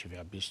percentage of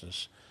our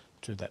business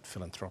to that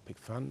philanthropic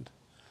fund.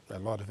 A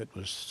lot of it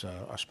was,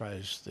 I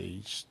suppose,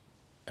 the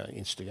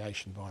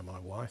instigation by my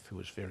wife, who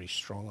was very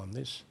strong on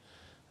this.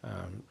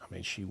 I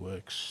mean, she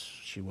worked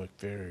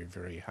very,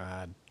 very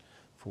hard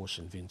for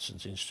St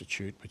Vincent's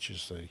Institute, which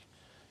is the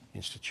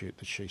institute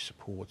that she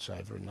supports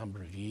over a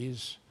number of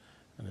years,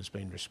 and has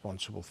been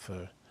responsible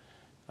for,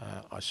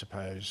 I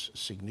suppose,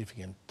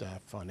 significant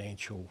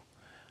financial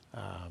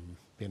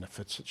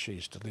benefits that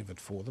she's delivered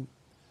for them.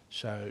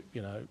 So,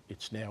 you know,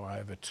 it's now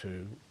over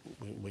to,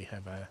 we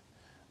have a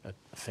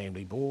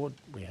family board,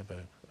 we have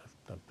a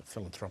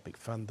philanthropic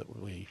fund that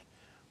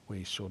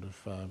we sort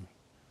of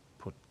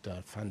put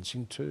funds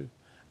into,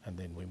 and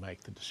then we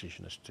make the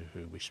decision as to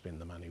who we spend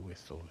the money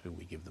with or who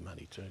we give the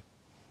money to.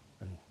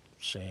 And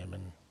Sam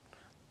and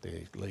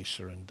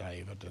Lisa and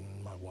David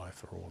and my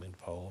wife are all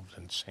involved,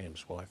 and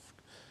Sam's wife,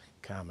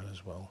 Carmen,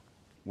 as well.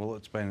 Well,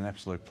 it's been an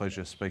absolute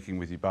pleasure speaking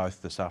with you both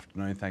this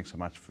afternoon. Thanks so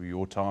much for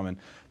your time, and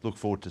look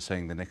forward to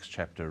seeing the next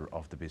chapter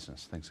of the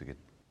business. Thanks again.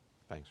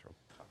 Thanks, Rob.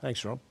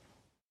 Thanks, Rob.